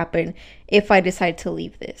could happen if I decide to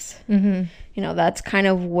leave this. That's kind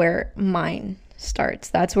of where mine starts.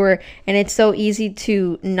 That's where, and it's so easy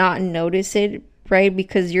to not notice it, right?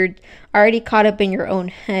 Because you're already caught up in your own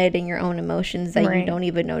head and your own emotions that you don't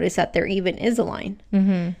even notice that there even is a line.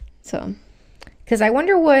 So, because I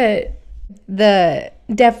wonder what the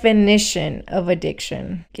definition of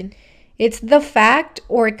addiction. It's the fact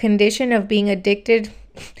or condition of being addicted.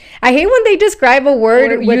 I hate when they describe a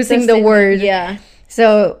word using the word. Yeah.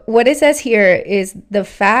 So what it says here is the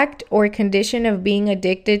fact or condition of being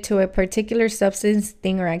addicted to a particular substance,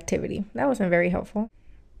 thing, or activity. That wasn't very helpful.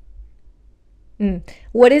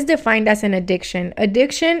 What is defined as an addiction?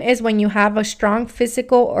 Addiction is when you have a strong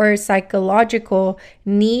physical or psychological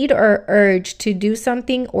need or urge to do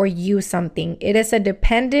something or use something. It is a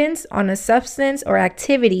dependence on a substance or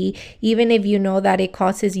activity, even if you know that it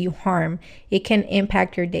causes you harm. It can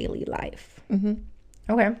impact your daily life.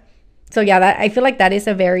 Okay. So yeah, I feel like that is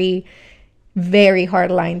a very, very hard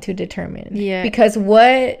line to determine. Yeah. Because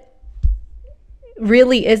what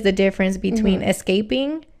really is the difference between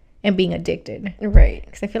escaping and being addicted? Right.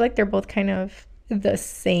 Because I feel like they're both kind of the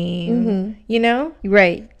same,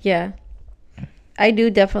 Right. Yeah. I do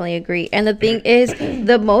definitely agree. And the thing is,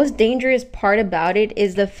 the most dangerous part about it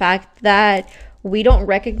is the fact that we don't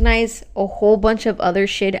recognize a whole bunch of other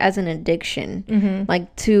shit as an addiction.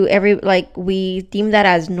 Like we deem that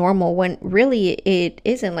as normal when really it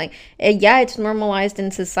isn't. Like, yeah, it's normalized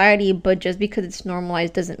in society, but just because it's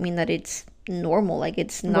normalized doesn't mean that it's normal. Like,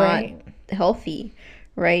 it's not healthy,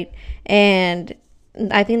 right? And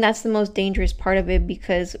I think that's the most dangerous part of it,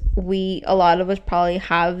 because a lot of us probably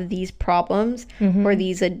have these problems or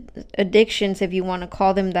these addictions, if you want to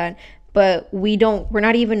call them that, but we're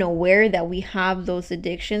not even aware that we have those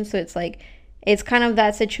addictions. So it's like, it's kind of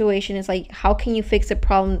that situation. It's like, how can you fix a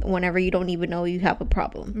problem whenever you don't even know you have a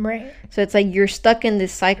problem? Right. So it's like you're stuck in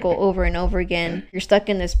this cycle over and over again. You're stuck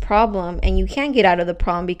in this problem, and you can't get out of the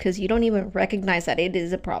problem because you don't even recognize that it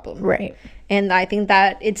is a problem. Right. And I think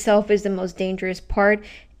that itself is the most dangerous part.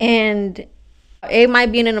 And it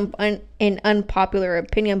might be an unpopular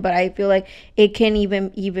opinion, but I feel like it can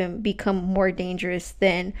even become more dangerous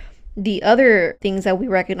than the other things that we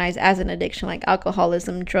recognize as an addiction, like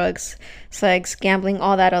alcoholism, drugs, sex, gambling,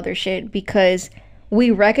 all that other shit, because we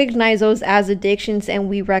recognize those as addictions, and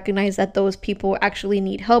we recognize that those people actually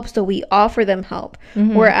need help, so we offer them help.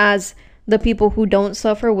 Whereas the people who don't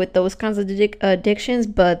suffer with those kinds of addictions,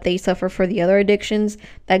 but they suffer for the other addictions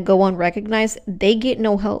that go unrecognized, they get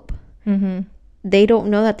no help. They don't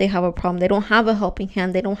know that they have a problem. They don't have a helping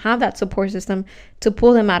hand. They don't have that support system to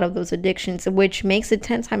pull them out of those addictions, which makes it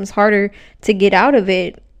 10 times harder to get out of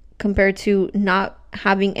it compared to not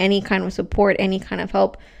having any kind of support, any kind of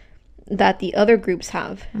help that the other groups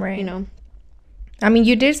have. Right. You know? I mean,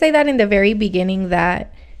 you did say that in the very beginning,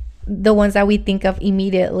 that the ones that we think of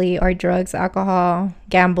immediately are drugs, alcohol,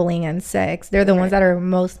 gambling, and sex. They're the ones that are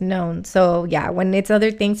most known. So yeah, when it's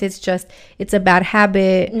other things, it's a bad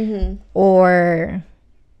habit, or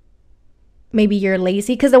maybe you're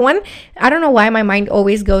lazy. Because I don't know why my mind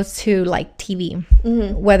always goes to like TV,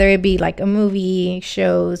 whether it be like a movie,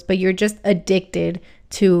 shows, but you're just addicted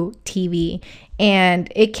to TV.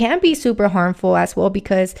 And it can be super harmful as well,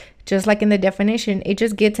 because just like in the definition, it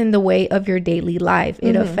just gets in the way of your daily life.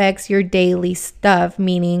 It affects your daily stuff,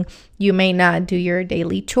 meaning you may not do your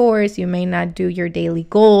daily chores, you may not do your daily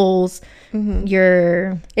goals.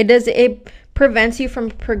 It prevents you from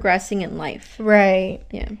progressing in life. Right.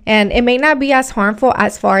 Yeah. And it may not be as harmful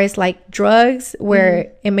as far as like drugs,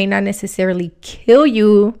 where it may not necessarily kill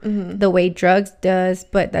you the way drugs does,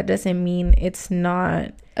 but that doesn't mean it's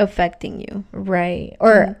not affecting you. Right.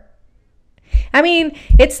 Or I mean,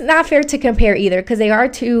 it's not fair to compare either, because they are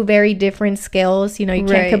two very different scales. You know, you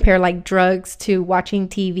can't compare like drugs to watching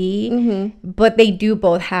TV, but they do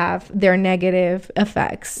both have their negative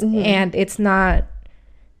effects, and it's not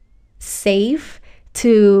safe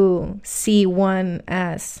to see one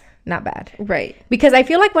as not bad. Right. Because I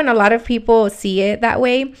feel like when a lot of people see it that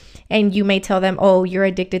way, and you may tell them, oh, you're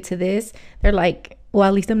addicted to this, they're like, well,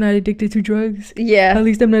 at least I'm not addicted to drugs. Yeah. At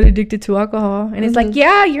least I'm not addicted to alcohol. And it's like,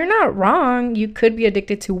 yeah, you're not wrong. You could be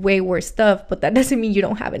addicted to way worse stuff, but that doesn't mean you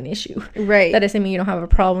don't have an issue. Right. That doesn't mean you don't have a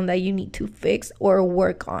problem that you need to fix or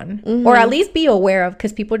work on. Or at least be aware of,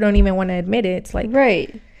 because people don't even want to admit it. It's like,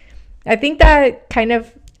 I think that kind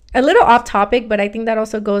of a little off topic, but I think that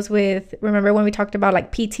also goes with, remember when we talked about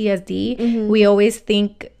like PTSD? We always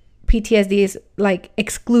think PTSD is like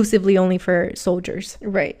exclusively only for soldiers.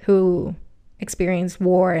 Right. Who experience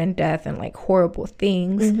war and death and like horrible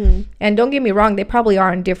things. And don't get me wrong, they probably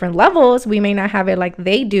are on different levels. We may not have it like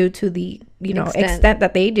they do to the extent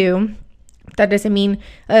that they do. That doesn't mean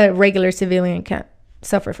a regular civilian can't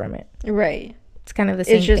suffer from it. Right. It's kind of the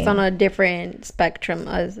same thing. It's just on a different spectrum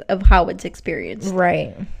of how it's experienced.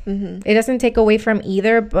 Right. It doesn't take away from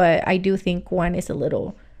either, but I do think one is a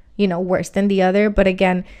little, worse than the other. But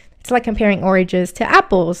again, it's like comparing oranges to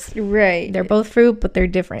apples. Right. They're both fruit, but they're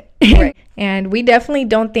different. Right. And we definitely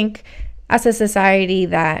don't think as a society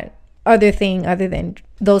that other than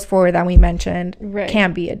those four that we mentioned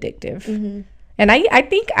can be addictive. And I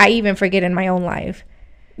think I even forget in my own life.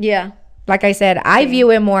 Yeah. Like I said, I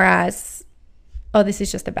view it more as, oh, this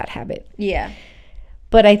is just a bad habit. Yeah.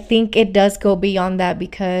 But I think it does go beyond that,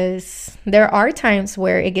 because there are times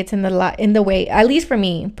where it gets in the way, at least for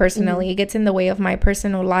me personally, it gets in the way of my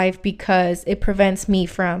personal life, because it prevents me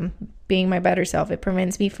from being my better self. It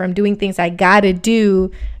prevents me from doing things I gotta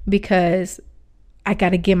do, because I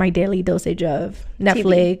gotta get my daily dosage of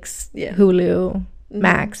Netflix, Hulu,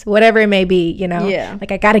 Max, whatever it may be,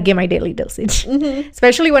 like I gotta get my daily dosage.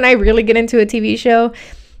 Especially when I really get into a TV show.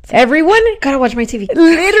 Everyone gotta watch my TV.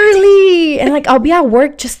 literally, and like I'll be at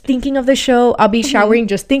work just thinking of the show. I'll be showering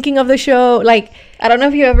just thinking of the show. Like, I don't know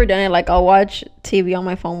if you've ever done it. Like, I'll watch TV on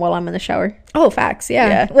my phone while I'm in the shower. oh, facts.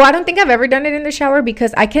 Yeah. Well, I don't think I've ever done it in the shower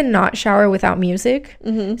because I cannot shower without music.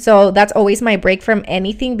 So that's always my break from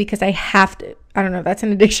anything because I have to. I don't know if that's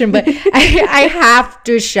an addiction, but I have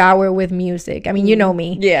to shower with music. I mean, you know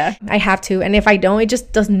me. Yeah. I have to. And if I don't, it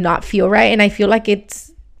just does not feel right. And I feel like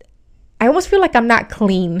I almost feel like I'm not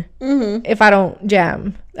clean if I don't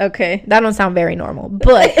jam. Okay. That don't sound very normal,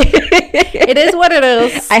 but it is what it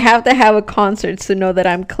is. I have to have a concert to know that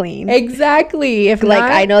I'm clean. Exactly. If Like,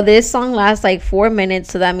 not, I know this song lasts like 4 minutes,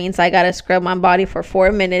 so that means I gotta scrub my body for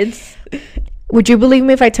 4 minutes. would you believe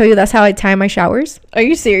me if I tell you that's how I time my showers? Are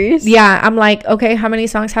you serious? Yeah, I'm like, okay, how many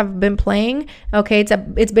songs have been playing? Okay,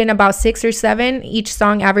 it's been about 6 or 7. Each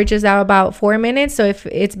song averages out about 4 minutes. So if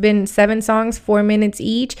it's been 7 songs, 4 minutes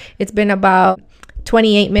each, it's been about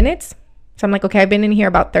 28 minutes. So I'm like, okay, I've been in here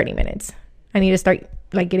about 30 minutes. I need to start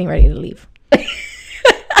like getting ready to leave.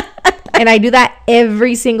 And I do that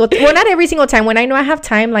every single well, not every single time. When I know I have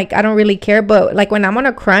time, like I don't really care. But like when I'm on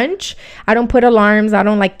a crunch, I don't put alarms. I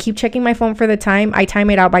don't like keep checking my phone for the time. I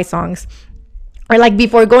time it out by songs. Or like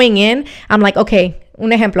before going in, I'm like, okay,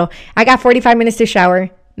 un ejemplo. I got 45 minutes to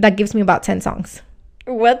shower. That gives me about 10 songs.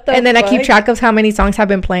 What the And then fuck? I keep track of how many songs have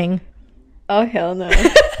been playing. Oh, hell no.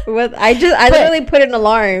 I literally put an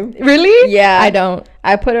alarm. Really? Yeah. I don't.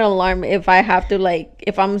 I put an alarm if I have to, like,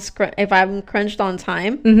 if I'm crunched on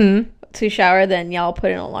time to shower, then y'all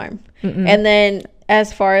put an alarm. And then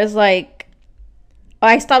as far as like,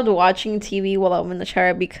 I stopped watching TV while I'm in the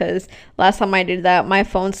shower because last time I did that, my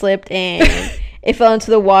phone slipped and it fell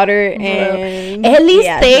into the water. And Ellie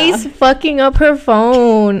stays fucking up her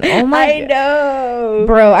phone. Oh my I know.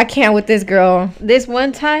 Bro, I can't with this girl. This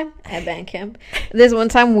one time at band camp, this one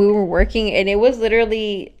time we were working and it was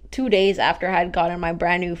literally 2 days after I had gotten my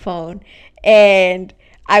brand new phone, and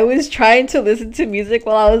I was trying to listen to music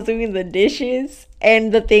while I was doing the dishes,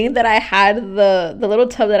 and the thing that I had, the little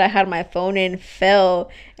tub that I had my phone in fell,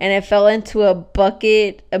 and it fell into a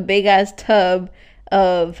bucket, a big ass tub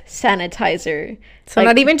of sanitizer. So like,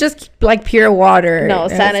 not even just like pure water. no,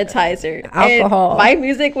 sanitizer. Alcohol. And my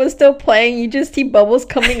music was still playing. You just see bubbles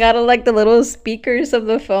coming out of like the little speakers of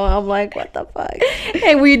the phone. I'm like, what the fuck?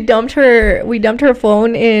 And we dumped her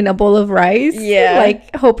phone in a bowl of rice. Yeah.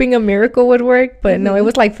 Like hoping a miracle would work. But no, it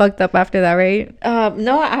was like fucked up after that, right?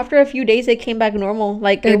 No, after a few days it came back normal.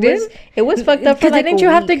 Like It did? it was fucked up for like didn't you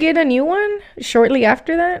have to get a new one shortly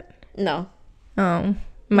after that? No. Oh,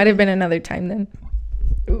 might have been another time then.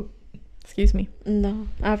 Ooh. Excuse me. No.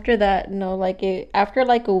 After that, no, like after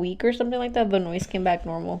like a week or something like that, the noise came back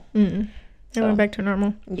normal. It went back to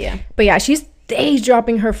normal. Yeah. But yeah, she stays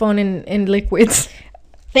dropping her phone in liquids.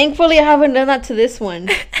 Thankfully I haven't done that to this one.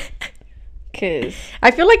 Cause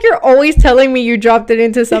I feel like you're always telling me you dropped it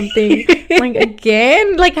into something. Like,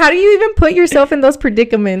 again? Like, how do you even put yourself in those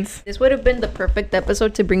predicaments? this would have been the perfect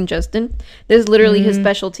episode to bring Justin. This is literally his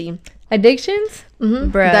specialty. Addictions?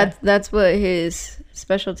 Bruh. That's what his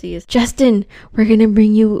specialty is. Justin, we're gonna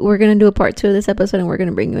do a part 2 of this episode, and we're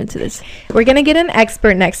gonna bring you into this. We're gonna get an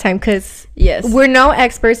expert next time because Yes. we're no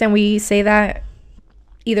experts, and we say that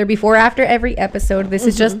either before or after every episode. This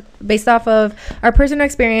is just based off of our personal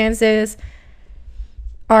experiences,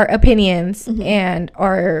 our opinions, and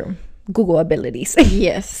our Google abilities.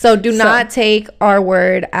 Yes. So do not take our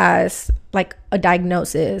word as like a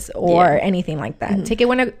diagnosis or anything like that. Take it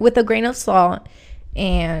with a grain of salt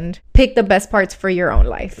and pick the best parts for your own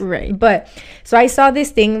life. Right. But so I saw this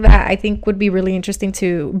thing that I think would be really interesting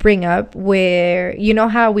to bring up, where, you know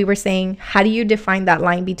how we were saying, how do you define that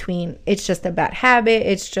line between it's just a bad habit,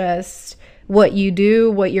 it's just what you do,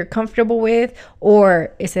 what you're comfortable with,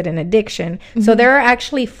 or is it an addiction? So there are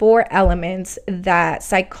actually 4 elements that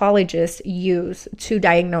psychologists use to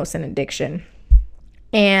diagnose an addiction.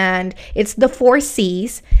 And it's the 4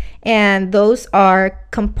 C's, and those are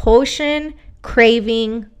compulsion,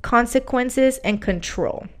 craving, consequences, and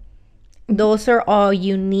control. Those are all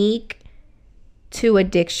unique to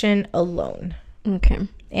addiction alone. Okay.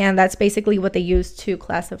 And that's basically what they use to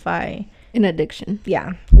classify, An addiction.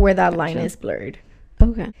 yeah, where that line is blurred.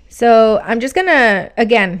 Okay. So I'm just gonna,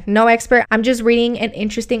 again, no expert. I'm just reading an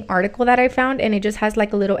interesting article that I found, and it just has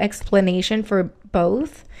like a little explanation for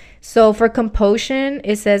both. So for compulsion,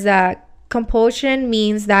 it says that compulsion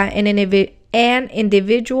means that an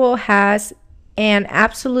individual has an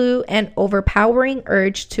absolute and overpowering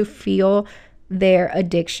urge to feel their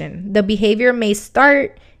addiction. The behavior may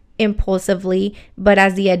start impulsively, but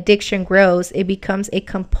as the addiction grows, it becomes a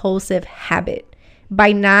compulsive habit.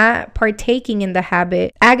 By not partaking in the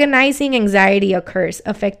habit, agonizing anxiety occurs,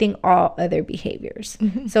 affecting all other behaviors.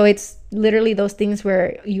 So it's literally those things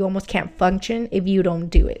where you almost can't function if you don't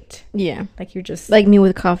do it. Yeah. Like you're just... Like me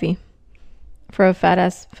with coffee for a fat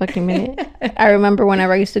ass fucking minute. I remember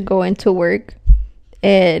whenever I used to go into work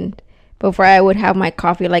and before I would have my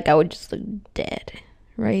coffee, like I would just look dead.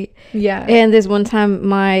 Right? Yeah. And this one time,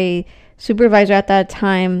 my supervisor at that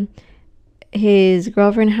time, his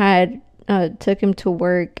girlfriend had took him to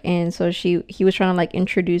work, and so he was trying to like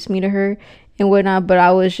introduce me to her and whatnot, but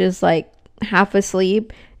I was just like half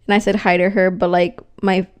asleep, and I said hi to her, but like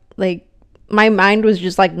my mind was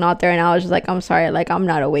just like not there, and I was just like, I'm sorry, like I'm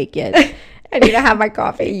not awake yet. I need to have my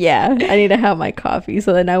coffee. Yeah, I need to have my coffee.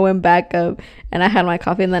 So then I went back up and I had my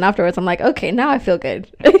coffee, and then afterwards I'm like, okay, now I feel good.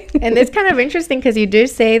 And it's kind of interesting because you did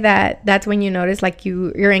say that that's when you notice like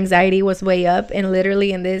your anxiety was way up, and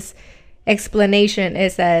literally in this explanation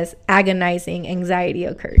it says agonizing anxiety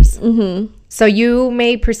occurs. So you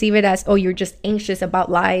may perceive it as, oh, you're just anxious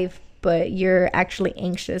about life, but you're actually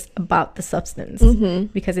anxious about the substance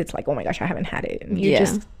because it's like, oh my gosh, I haven't had it, and you're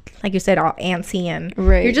just, like you said, all antsy, and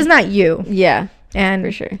you're just not you. Yeah, and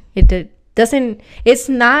for sure, it's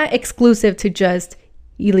not exclusive to just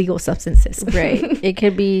illegal substances. Right. It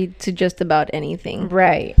could be to just about anything.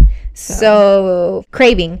 Right. So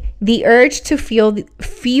craving, the urge to fuel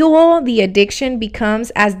the addiction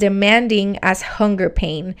becomes as demanding as hunger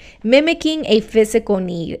pain, mimicking a physical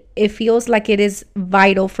need. It feels like it is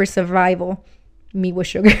vital for survival. Me with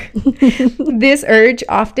sugar. This urge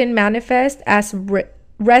often manifests as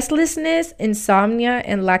restlessness, insomnia,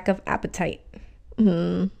 and lack of appetite.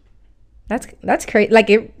 That's crazy.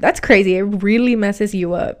 Like that's crazy. It really messes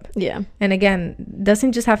you up. Yeah. And again,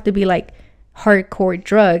 doesn't just have to be like hardcore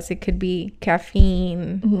drugs. It could be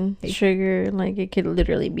caffeine, sugar. Like it could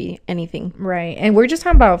literally be anything. Right. And we're just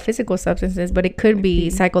talking about physical substances, but it could be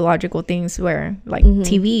psychological things where like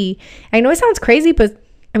TV. I know it sounds crazy, but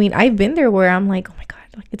I mean, I've been there where I'm like, oh my God,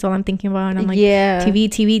 like it's all I'm thinking about. And I'm like,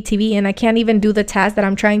 TV. And I can't even do the task that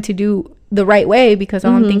I'm trying to do the right way because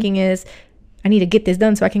all I'm thinking is, I need to get this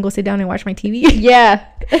done so I can go sit down and watch my TV. Yeah.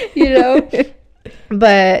 You know?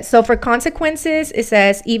 But so for consequences, it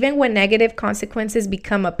says, even when negative consequences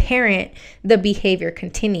become apparent, the behavior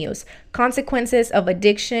continues. Consequences of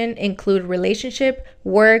addiction include relationship,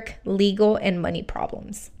 work, legal, and money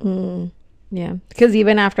problems. Yeah. Because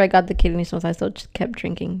even after I got the kidney stones, I still just kept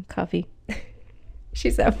drinking coffee.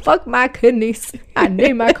 She said, fuck my kidneys. I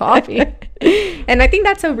need my coffee. And I think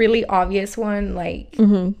that's a really obvious one. Like,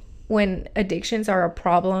 when addictions are a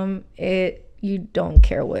problem, you don't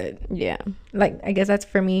care what. Yeah. Like, I guess that's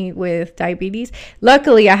for me with diabetes.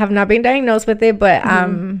 Luckily, I have not been diagnosed with it, but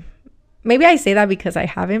maybe I say that because I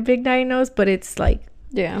haven't been diagnosed, but it's like,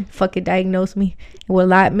 yeah, fuck it, diagnose me. Will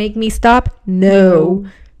that make me stop? No.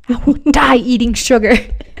 I will die eating sugar.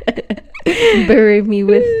 Bury me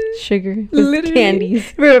with sugar, with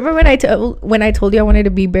candies. Remember when I told you I wanted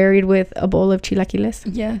to be buried with a bowl of chilaquiles?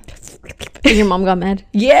 Yeah. And your mom got mad?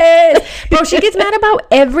 Yes. Bro, she gets mad about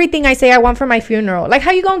everything I say I want for my funeral. Like,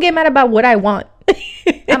 how you gonna get mad about what I want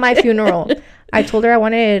at my funeral? I told her I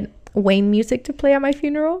wanted Wayne music to play at my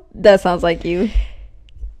funeral. That sounds like you.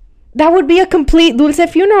 That would be a complete dulce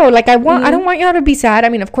funeral. Like, I don't want y'all to be sad. I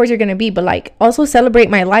mean, of course you're gonna be, but like, also celebrate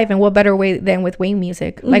my life. And what better way than with Wayne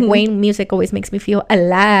music? Like, Wayne music always makes me feel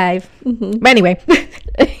alive. But anyway,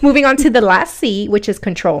 moving on to the last C, which is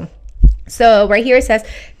control. So right here it says,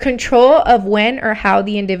 control of when or how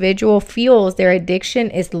the individual feels their addiction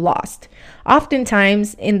is lost.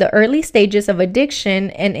 Oftentimes, in the early stages of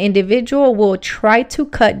addiction, an individual will try to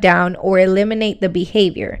cut down or eliminate the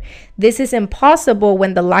behavior. This is impossible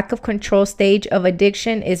when the lack of control stage of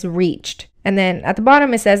addiction is reached. And then at the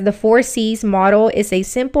bottom, it says the 4 C's model is a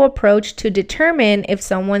simple approach to determine if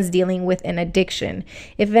someone's dealing with an addiction.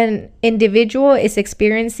 If an individual is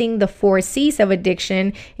experiencing the 4 C's of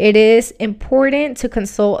addiction, it is important to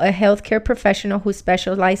consult a healthcare professional who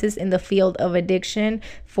specializes in the field of addiction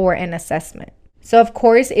for an assessment. So, of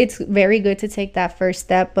course, it's very good to take that first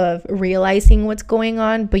step of realizing what's going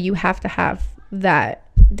on, but you have to have that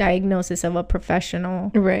diagnosis of a professional,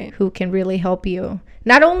 right, who can really help you,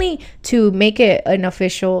 not only to make it an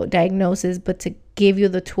official diagnosis, but to give you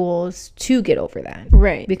the tools to get over that,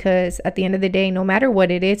 right? Because at the end of the day, no matter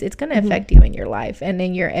what it is, it's going to affect you in your life and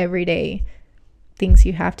in your everyday things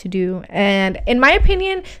you have to do. And in my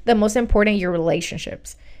opinion, the most important, your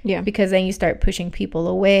relationships. Yeah, because then you start pushing people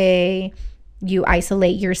away, you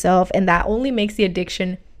isolate yourself, and that only makes the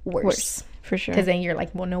addiction worse. For sure. Because then you're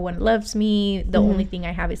like, well, no one loves me. The only thing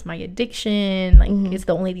I have is my addiction. Like, it's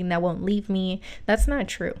the only thing that won't leave me. That's not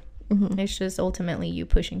true. It's just ultimately you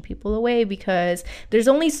pushing people away because there's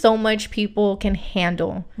only so much people can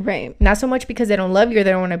handle. Right. Not so much because they don't love you or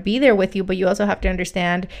they don't want to be there with you, but you also have to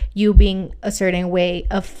understand you being a certain way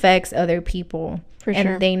affects other people. For and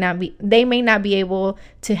sure. they may not be able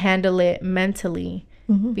to handle it mentally,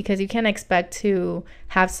 because you can't expect to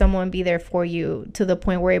have someone be there for you to the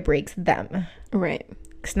point where it breaks them. Right.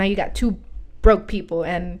 Because now you got two broke people,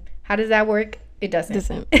 and how does that work? It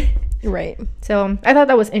doesn't. Right. So I thought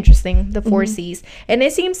that was interesting, the 4 C's. And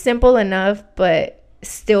it seems simple enough, but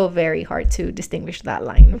still very hard to distinguish that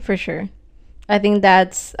line. For sure. I think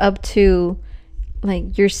that's up to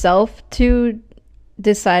like yourself to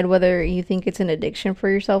decide whether you think it's an addiction for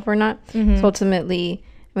yourself or not. So ultimately,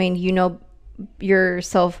 I mean, you know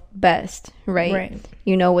yourself best, right?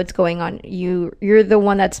 You know what's going on. You're the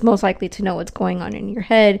one that's most likely to know what's going on in your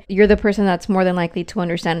head. You're the person that's more than likely to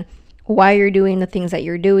understand why you're doing the things that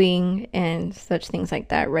you're doing and such things like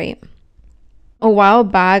that, right? A while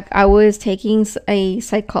back, I was taking a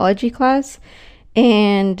psychology class,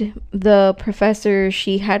 and the professor,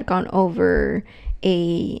 she had gone over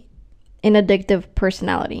an addictive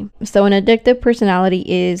personality. So an addictive personality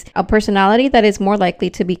is a personality that is more likely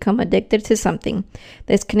to become addicted to something.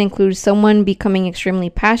 This can include someone becoming extremely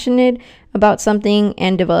passionate about something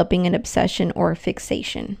and developing an obsession or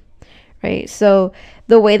fixation. Right. So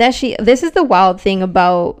the way that this is the wild thing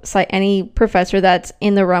about any professor that's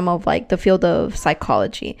in the realm of like the field of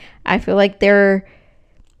psychology. I feel like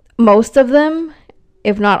most of them,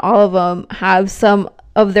 if not all of them, have some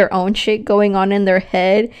of their own shit going on in their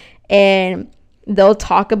head, and they'll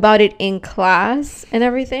talk about it in class and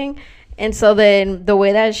everything. And so then the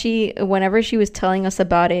way that whenever she was telling us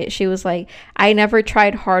about it, she was like, I never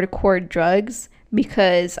tried hardcore drugs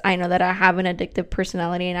because I know that I have an addictive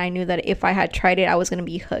personality, and I knew that if I had tried it, I was going to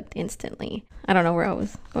be hooked instantly. I don't know where I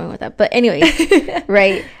was going with that. But anyways,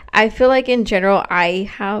 right. I feel like in general, I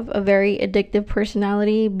have a very addictive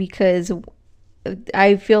personality because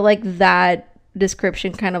I feel like that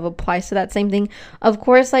description kind of applies to that same thing. Of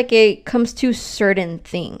course, like it comes to certain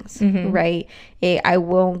things, right? I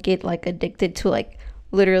won't get like addicted to like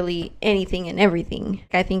literally anything and everything.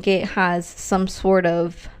 I think it has some sort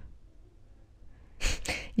of...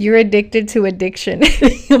 You're addicted to addiction.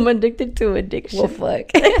 I'm addicted to addiction. Well,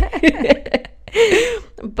 fuck.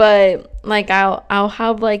 But like I'll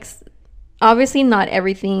have like, obviously not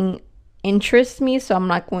everything interests me, so I'm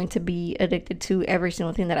not going to be addicted to every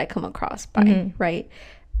single thing that I come across by, right?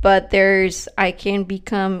 But I can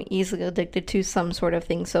become easily addicted to some sort of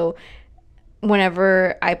thing. So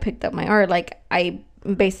whenever I picked up my art, like I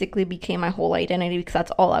basically became my whole identity because that's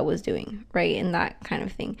all I was doing, right? And that kind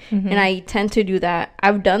of thing. And I tend to do that.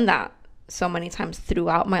 I've done that so many times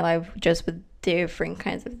throughout my life, just with different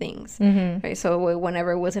kinds of things, right? So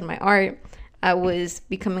whenever it was in my art, I was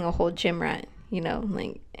becoming a whole gym rat, you know,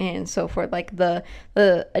 like, and so forth. Like the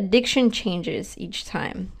addiction changes each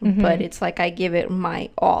time, but it's like I give it my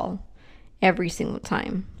all every single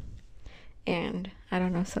time. And I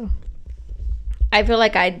don't know, so I feel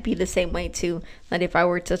like I'd be the same way too, that if I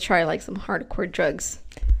were to try like some hardcore drugs,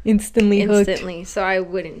 instantly hooked. So I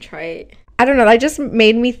wouldn't try it. I don't know, that just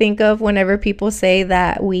made me think of whenever people say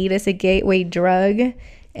that weed is a gateway drug,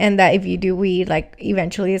 and that if you do weed, like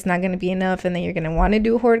eventually it's not going to be enough, and then you're going to want to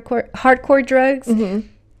do hardcore drugs.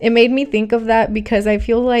 It made me think of that because I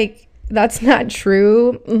feel like that's not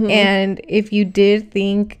true. And if you did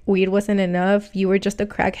think weed wasn't enough, you were just a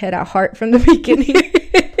crackhead at heart from the beginning.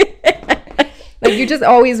 Like you just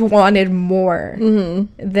always wanted more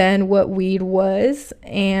than what weed was.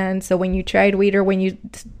 And so when you tried weed, or when you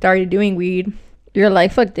started doing weed, you're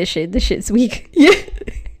like, fuck this shit. This shit's weak. Yeah.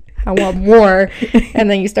 I want more. And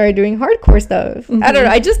then you started doing hardcore stuff. I don't know.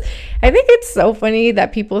 I think it's so funny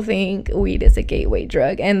that people think weed is a gateway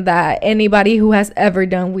drug, and that anybody who has ever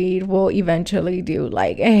done weed will eventually do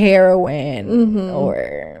like a heroin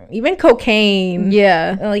or even cocaine.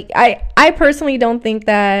 Yeah. Like I personally don't think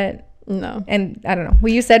that. No. And I don't know,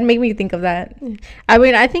 what you said made me think of that. I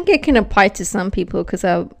mean, I think it can apply to some people because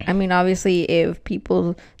I mean, obviously if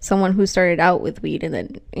someone who started out with weed and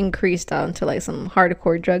then increased on to like some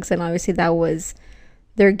hardcore drugs, and obviously that was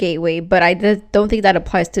their gateway. But I don't think that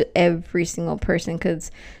applies to every single person,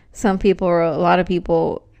 because some people, or a lot of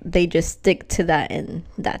people, they just stick to that and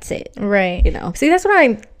that's it, right? You know, see, that's what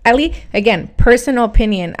I'm, at least, again, personal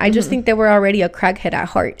opinion, I just think they were already a crackhead at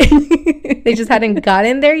heart. They just hadn't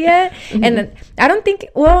gotten there yet. And then I don't think,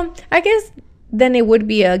 well, I guess then it would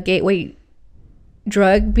be a gateway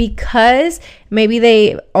drug, because maybe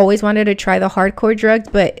they always wanted to try the hardcore drugs,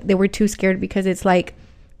 but they were too scared because it's like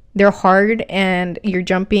they're hard and you're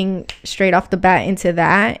jumping straight off the bat into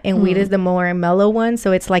that, and weed is the more mellow one,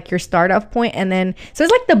 so it's like your start off point, and then so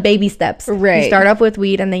it's like the baby steps. Right. You start off with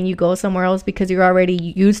weed and then you go somewhere else because you're already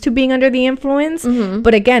used to being under the influence.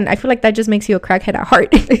 But again, I feel like that just makes you a crackhead at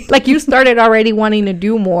heart. Like you started already wanting to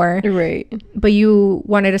do more, Right. but you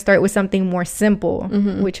wanted to start with something more simple,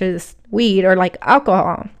 which is weed or like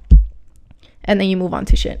alcohol, and then you move on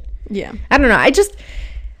to shit. Yeah. I don't know.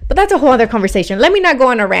 But that's a whole other conversation. Let me not go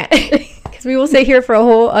on a rant because we will stay here for a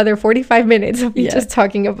whole other 45 minutes of me just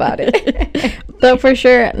talking about it. But for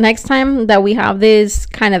sure, next time that we have this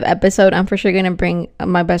kind of episode, I'm for sure going to bring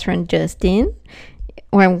my best friend Justin,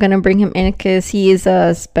 or I'm going to bring him in because he is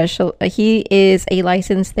a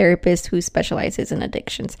licensed therapist who specializes in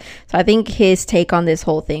addictions. So I think his take on this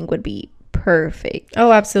whole thing would be perfect.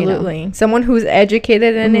 Oh, absolutely. You know? Someone who's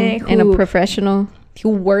educated in it. And a professional. Who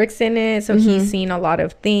works in it, so he's seen a lot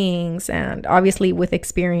of things, and obviously with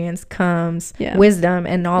experience comes wisdom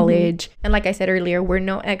and knowledge. And like I said earlier, we're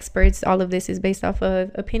no experts. All of this is based off of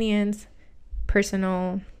opinions,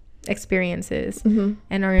 personal experiences,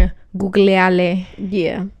 and our googleale.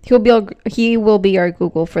 Yeah, he will be our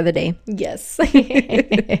Google for the day. Yes.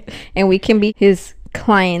 And we can be his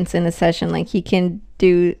clients in a session. Like he can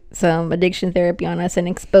do some addiction therapy on us and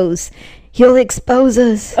he'll expose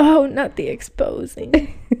us. Oh, not the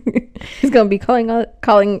exposing. He's gonna be calling us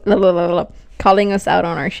out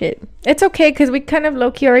on our shit. It's okay because we kind of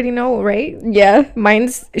low-key already know, right? Yeah.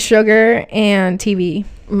 Mine's sugar and TV.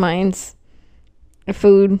 Mine's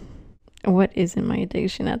food. What isn't my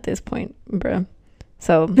addiction at this point, bro?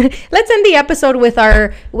 So let's end the episode with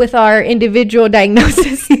our individual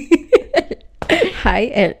diagnosis.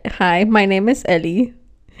 Hi, my name is Ellie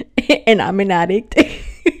and I'm an addict.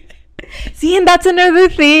 See, and that's another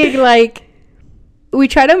thing, like we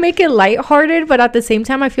try to make it lighthearted, but at the same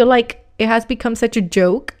time I feel like it has become such a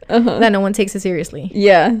joke that no one takes it seriously.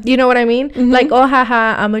 Yeah, you know what I mean? Like, oh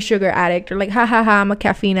haha, I'm a sugar addict, or like haha, I'm a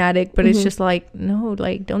caffeine addict. But it's just like, no,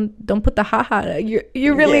 like don't put the haha. You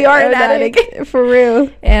really are an addict for real.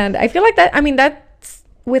 And I feel like that, I mean, that's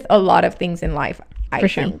with a lot of things in life. I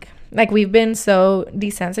think like we've been so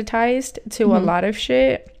desensitized to a lot of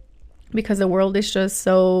shit because the world is just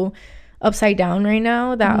so upside down right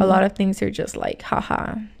now that a lot of things are just like,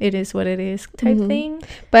 haha, it is what it is type thing.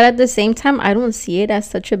 But at the same time, I don't see it as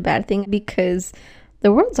such a bad thing because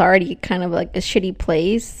the world's already kind of like a shitty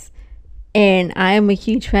place, and I am a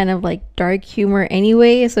huge fan of like dark humor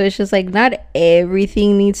anyway, so it's just like not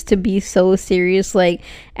everything needs to be so serious. Like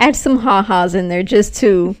add some ha-has in there just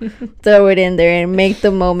to throw it in there and make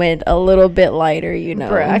the moment a little bit lighter, you know.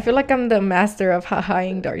 Bruh, I feel like I'm the master of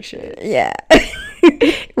ha-haing dark shit. Yeah.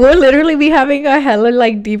 We'll literally be having a hella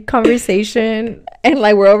like deep conversation, and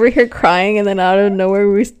like we're over here crying, and then out of nowhere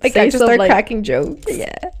we like I just start cracking jokes.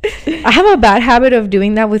 Yeah. I have a bad habit of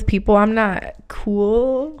doing that with people I'm not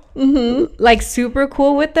cool, like super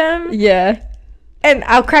cool with them. Yeah. And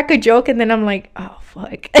I'll crack a joke and then I'm like, oh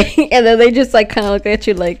fuck. And then they just like kind of look at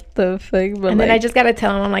you like, the fuck. But and then I just gotta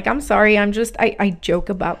tell them, I'm like, I'm sorry, I joke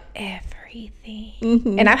about everything.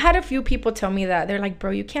 And I've had a few people tell me that. They're like,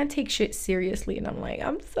 bro, you can't take shit seriously. And I'm like,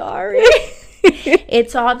 I'm sorry.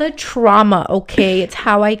 It's all the trauma, okay? It's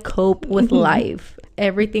how I cope with life.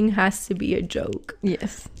 Everything has to be a joke.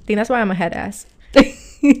 Yes. I think that's why I'm a head ass.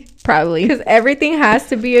 Probably. Because everything has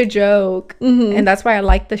to be a joke. And that's why I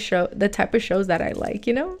like the type of shows that I like,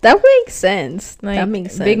 you know? That makes sense. Like, that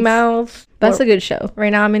makes sense. Big Mouth. That's a good show.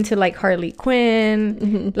 Right now I'm into like Harley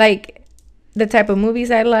Quinn. Like the type of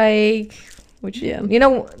movies I like, which, you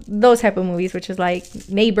know, those type of movies, which is like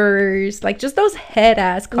Neighbors, like just those head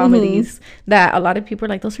ass comedies that a lot of people are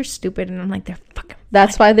like, those are stupid. And I'm like, they're fucking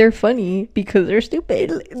That's why they're funny, because they're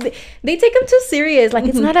stupid. They take them too serious. Like,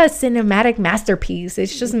 it's not a cinematic masterpiece.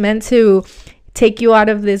 It's just meant to take you out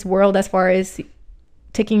of this world as far as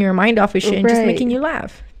taking your mind off of shit and just making you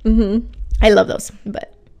laugh. I love those.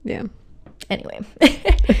 But yeah. Anyway.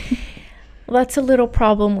 That's a little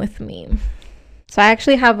problem with me. So I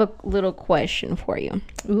actually have a little question for you.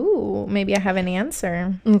 Ooh, maybe I have an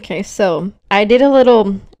answer. Okay, so I did a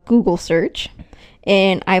little Google search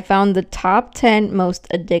and I found the top 10 most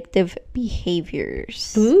addictive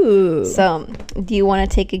behaviors. Ooh. So do you want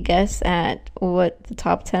to take a guess at what the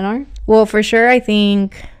top 10 are? Well, for sure, I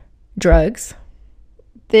think drugs.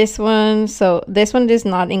 This one is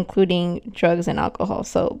not including drugs and alcohol.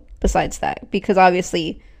 So besides that, because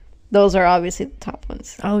obviously those are obviously the top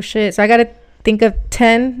ones. Oh, shit. So I got to think of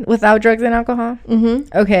 10 without drugs and alcohol?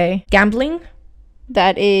 Okay. Gambling?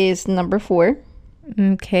 That is number 4.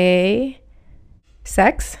 Okay.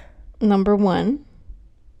 Sex? Number 1.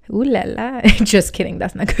 Ooh la la. Just kidding.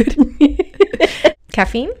 That's not good.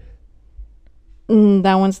 Caffeine?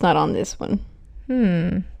 That one's not on this one.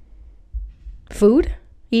 Food?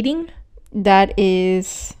 Eating? That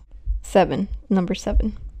is 7. Number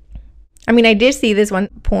 7. I mean, I did see this one.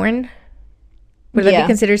 Porn? Would that be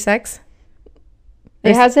considered sex?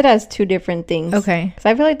 It has it as 2 different things. Okay. Because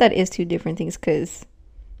I feel like that is 2 different things because,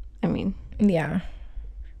 I mean. Yeah.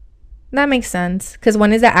 That makes sense. Because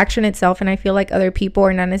one is the action itself, and I feel like other people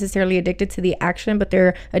are not necessarily addicted to the action, but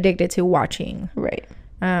they're addicted to watching. Right.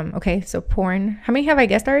 Okay, so porn. How many have I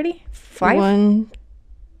guessed already? 5?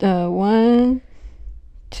 1,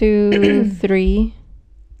 2, 3.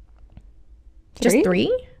 Just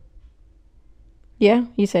 3? Yeah,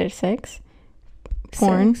 you said sex.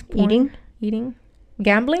 Porn. Eating.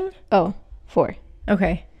 Gambling? Oh, 4.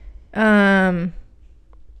 Okay.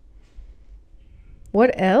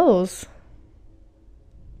 What else?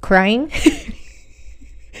 Crying?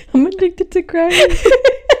 I'm addicted to crying.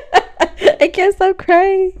 I can't stop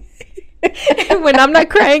crying. When I'm not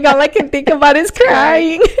crying, all I can think about is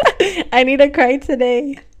crying. I need to cry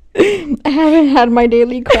today. I haven't had my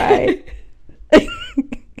daily cry.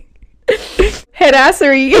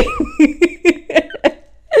 Headassery.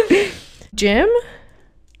 Gym?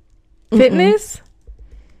 Fitness?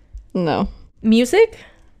 No. Music?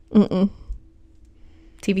 Mm-mm.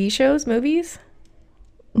 TV shows? Movies?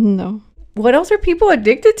 No. What else are people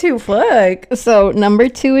addicted to? Fuck. So number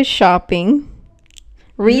 2 is shopping.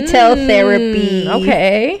 Retail therapy.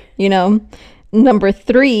 Okay. You know. Number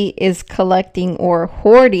 3 is collecting or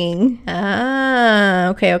hoarding. Ah,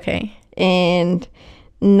 okay. And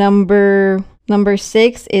number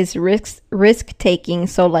 6 is risk taking.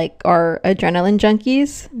 So like our adrenaline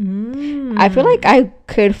junkies. I feel like I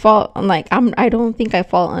could fall like I don't think I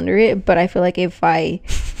fall under it, but I feel like if I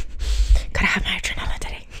gotta have my adrenaline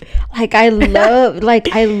today. Like I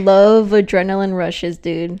love adrenaline rushes,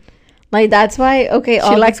 dude. Like that's why she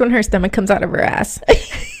likes when her stomach comes out of her ass.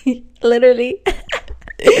 Literally.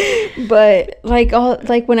 But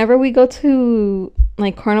like whenever we go to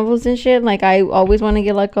like carnivals and shit, like I always want to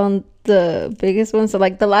get like on the biggest one. So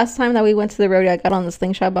like the last time that we went to the rodeo, I got on the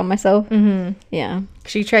slingshot by myself. Yeah,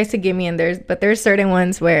 she tries to get me in there, but there's certain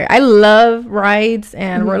ones where I love rides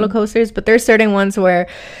and roller coasters, but there's certain ones where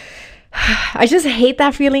I just hate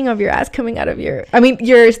that feeling of your stomach coming out of your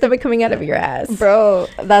ass, bro.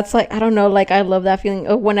 That's like, I don't know, like I love that feeling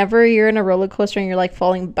of whenever you're in a roller coaster and you're like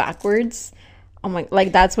falling backwards. I'm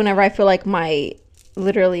like that's whenever I feel like my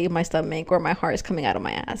stomach or my heart is coming out of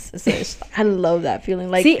my ass. I love that feeling.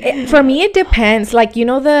 Like, see, for me it depends. Like, you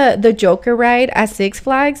know, the Joker ride at Six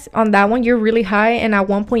Flags, on that one you're really high and at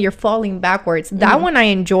one point you're falling backwards. That one I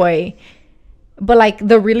enjoy. But like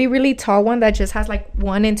the really, really tall one that just has like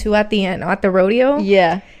 1 and 2 at the end at the rodeo.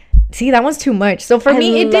 Yeah. See, that one's too much. So for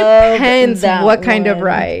me, it depends what kind of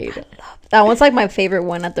ride. That one's like my favorite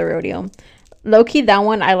one at the rodeo. Low-key, that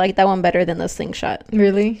one, I like that one better than the slingshot.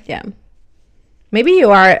 Really? Yeah. Maybe you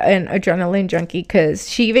are an adrenaline junkie, because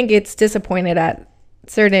she even gets disappointed at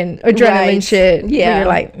certain adrenaline shit. Yeah. You're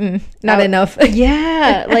like, not enough.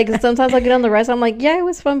 Yeah. Like sometimes I get on the rest, I'm like, yeah, it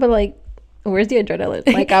was fun, but like, where's the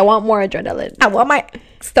adrenaline? Like, I want more adrenaline. I want my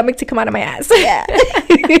stomach to come out of my ass. Yeah.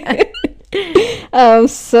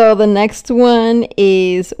 So the next one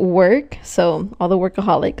is work. So all the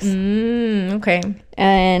workaholics. Okay.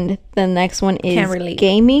 And the next one is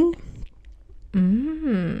gaming.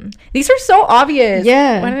 These are so obvious.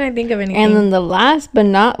 Yeah. Why didn't I think of anything? And then the last but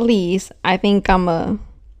not least, I think I'm an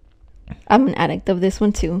addict of this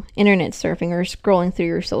one too. Internet surfing or scrolling through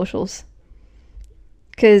your socials.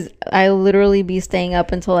 Because I literally be staying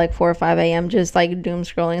up until like 4 or 5 a.m. just like doom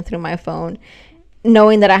scrolling through my phone,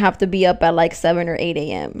 knowing that I have to be up at like 7 or 8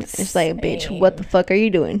 a.m. It's like, bitch, what the fuck are you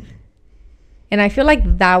doing? And I feel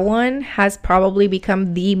like that one has probably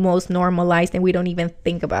become the most normalized and we don't even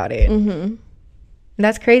think about it.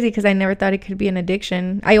 That's crazy, because I never thought it could be an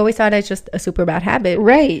addiction. I always thought it's just a super bad habit.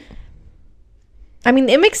 Right. I mean,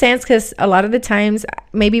 it makes sense, because a lot of the times,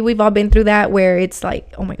 maybe we've all been through that, where it's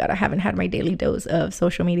like, oh my God, I haven't had my daily dose of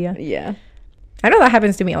social media. Yeah. I know that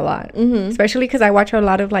happens to me a lot, especially because I watch a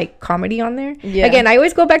lot of like comedy on there. Yeah. Again, I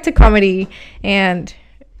always go back to comedy, and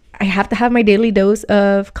I have to have my daily dose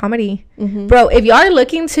of comedy. Bro, if y'all are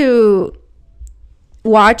looking to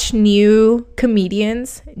watch new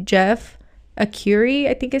comedians, Jeff Acuri,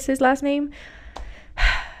 I think is his last name.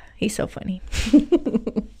 He's so funny.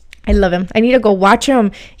 I love him. I need to go watch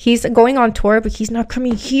him. He's going on tour, but he's not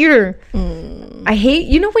coming here. I hate,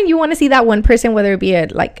 you know, when you want to see that one person, whether it be a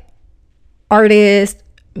like artist,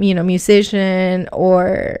 you know, musician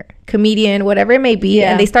or comedian, whatever it may be,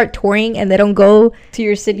 and they start touring and they don't go to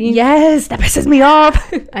your city. Yes, that pisses me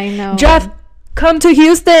off. I know. Jeff, come to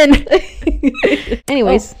Houston.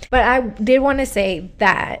 Anyways. But I did want to say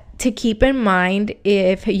that to keep in mind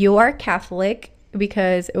if you are Catholic,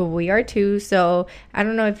 because we are too. So I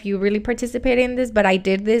don't know if you really participate in this, but I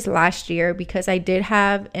did this last year because I did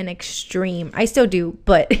have an extreme. I still do,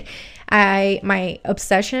 but my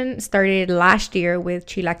obsession started last year with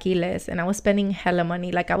chilaquiles, and I was spending hella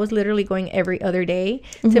money. Like I was literally going every other day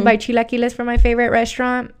to buy chilaquiles from my favorite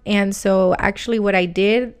restaurant. And so actually what I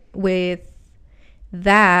did with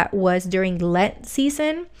that was during Lent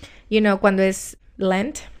season, you know, cuando es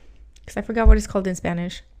Lent, because I forgot what it's called in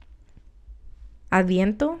Spanish.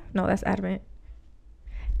 Adviento? No, that's Advent.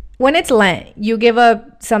 When it's Lent, you give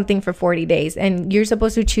up something for 40 days and you're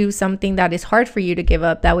supposed to choose something that is hard for you to give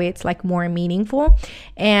up. That way it's like more meaningful.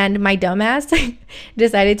 And my dumbass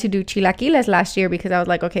decided to do chilaquiles last year because I was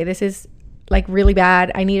like, okay, this is like really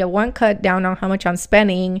bad. I need a one cut down on how much I'm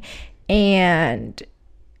spending and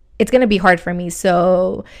it's going to be hard for me.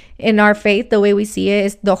 So in our faith, the way we see it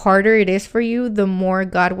is the harder it is for you, the more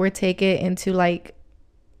God will take it into like,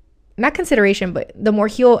 not consideration, but the more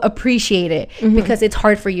he'll appreciate it because it's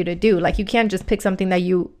hard for you to do. Like you can't just pick something that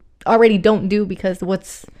you already don't do because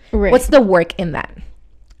what's the work in that?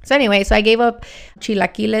 So anyway, so I gave up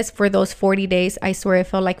chilaquiles for those 40 days. I swear it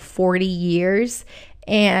felt like 40 years.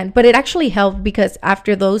 But it actually helped because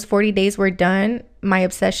after those 40 days were done, my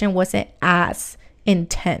obsession wasn't as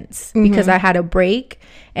intense because I had a break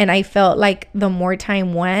and I felt like the more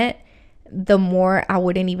time went, the more I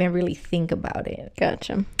wouldn't even really think about it.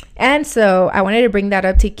 Gotcha. And so I wanted to bring that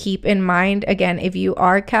up to keep in mind. Again, if you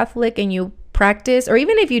are Catholic and you practice, or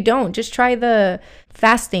even if you don't, just try the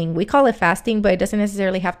fasting. We call it fasting, but it doesn't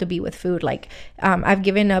necessarily have to be with food. Like I've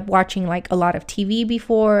given up watching like a lot of TV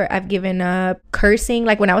before. I've given up cursing.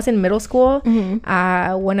 Like when I was in middle school,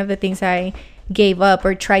 one of the things I gave up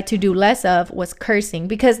or tried to do less of was cursing,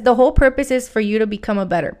 because the whole purpose is for you to become a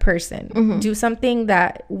better person. Do something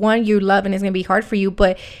that one you love and is going to be hard for you,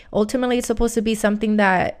 but ultimately it's supposed to be something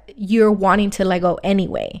that you're wanting to let go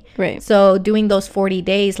anyway. Right. So doing those 40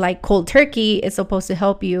 days like cold turkey is supposed to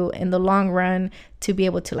help you in the long run to be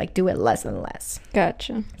able to like do it less and less.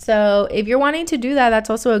 Gotcha. So if you're wanting to do that, that's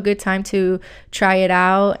also a good time to try it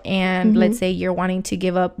out. And let's say you're wanting to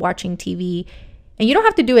give up watching TV. And you don't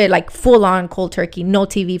have to do it like full on cold turkey, no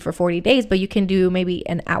TV for 40 days, but you can do maybe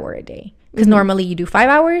an hour a day. Because normally you do 5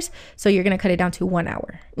 hours. So you're going to cut it down to 1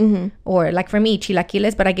 hour. Or like for me,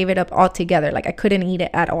 chilaquiles, but I gave it up altogether. Like I couldn't eat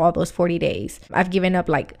it at all those 40 days. I've given up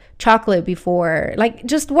like chocolate before, like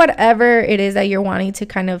just whatever it is that you're wanting to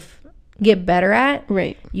kind of get better at.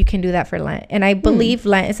 Right. You can do that for Lent. And I believe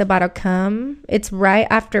Lent is about to come. It's right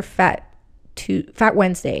after Fat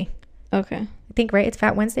Wednesday. Okay. I think, right? It's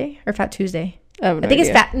Fat Wednesday or Fat Tuesday? I think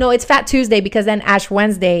it's Fat Tuesday, because then Ash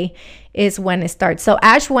Wednesday is when it starts. So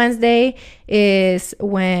Ash Wednesday is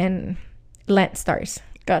when Lent starts.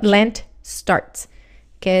 Gotcha. Lent starts.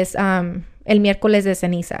 Que es el miércoles de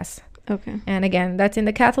cenizas. Okay. And again, that's in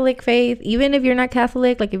the Catholic faith. Even if you're not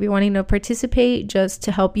Catholic, like if you're wanting to participate just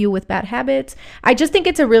to help you with bad habits, I just think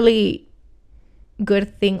it's a really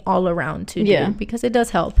good thing all around to do, because it does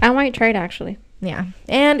help. I might try it actually. Yeah.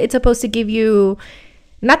 And it's supposed to give you,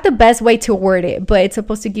 not the best way to word it, but it's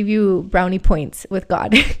supposed to give you brownie points with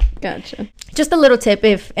God. Gotcha. Just a little tip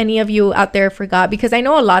if any of you out there forgot, because I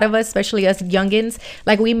know a lot of us, especially us youngins,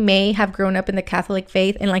 like we may have grown up in the Catholic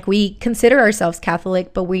faith and like we consider ourselves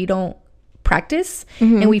Catholic, but we don't practice,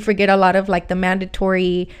 and we forget a lot of like the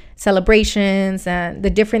mandatory celebrations and the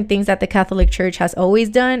different things that the Catholic Church has always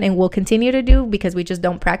done and will continue to do, because we just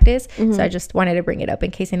don't practice. So I just wanted to bring it up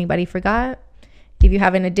in case anybody forgot. If you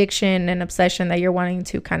have an addiction, an obsession that you're wanting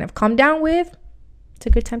to kind of calm down with, it's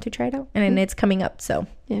a good time to try it out. And then it's coming up, so.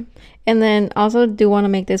 Yeah. And then also do want to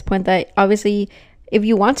make this point that obviously if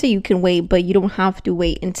you want to, you can wait, but you don't have to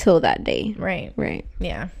wait until that day. Right. Right.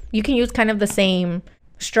 Yeah. You can use kind of the same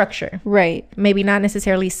structure. Right. Maybe not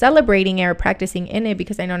necessarily celebrating it or practicing in it,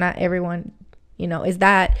 because I know not everyone, you know, is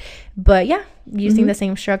that. But yeah, using the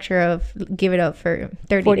same structure of give it up for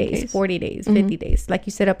 30 days, 40 days, 50 days. Like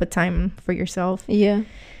you set up a time for yourself. Yeah.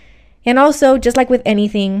 And also, just like with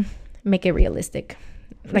anything, make it realistic.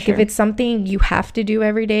 Like if it's something you have to do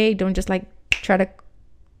every day, don't just like try to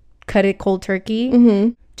cut it cold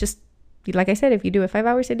turkey. Just like I said, if you do it 5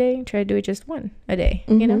 hours a day, try to do it just one a day,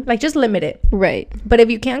 you know, like just limit it. Right. But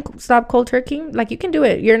if you can't stop cold turkey, like you can do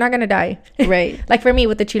it. You're not going to die. Right. Like for me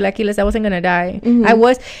with the chilaquiles, I wasn't going to die.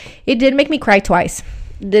 It did make me cry twice.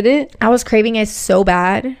 Did it? I was craving it so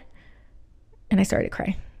bad and I started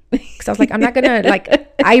crying. Because I was like, I'm not going to like,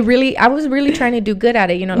 I was really trying to do good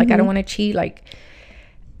at it. You know, like I don't want to cheat. Like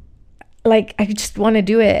like I just want to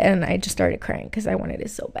do it, and I just started crying because I wanted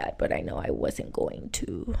it so bad, but I know I wasn't going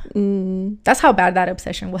to. That's how bad that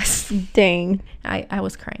obsession was. Dang. I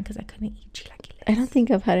was crying because I couldn't eat chilaquiles. I don't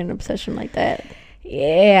think I've had an obsession like that.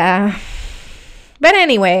 Yeah. But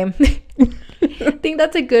anyway, I think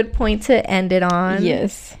that's a good point to end it on.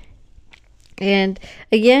 Yes. And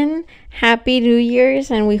again, Happy New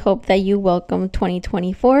Year's, and we hope that you welcome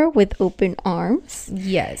 2024 with open arms.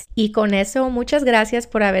 Yes. Y con eso, muchas gracias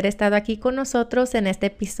por haber estado aquí con nosotros en este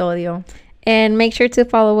episodio. And make sure to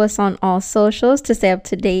follow us on all socials to stay up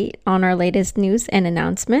to date on our latest news and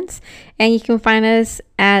announcements. And you can find us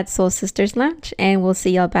at Soul Sisters Lounge, and we'll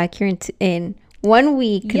see y'all back here in 1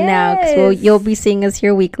 week now, because you'll be seeing us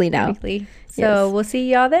here weekly now. So we'll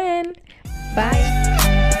see y'all then. Bye.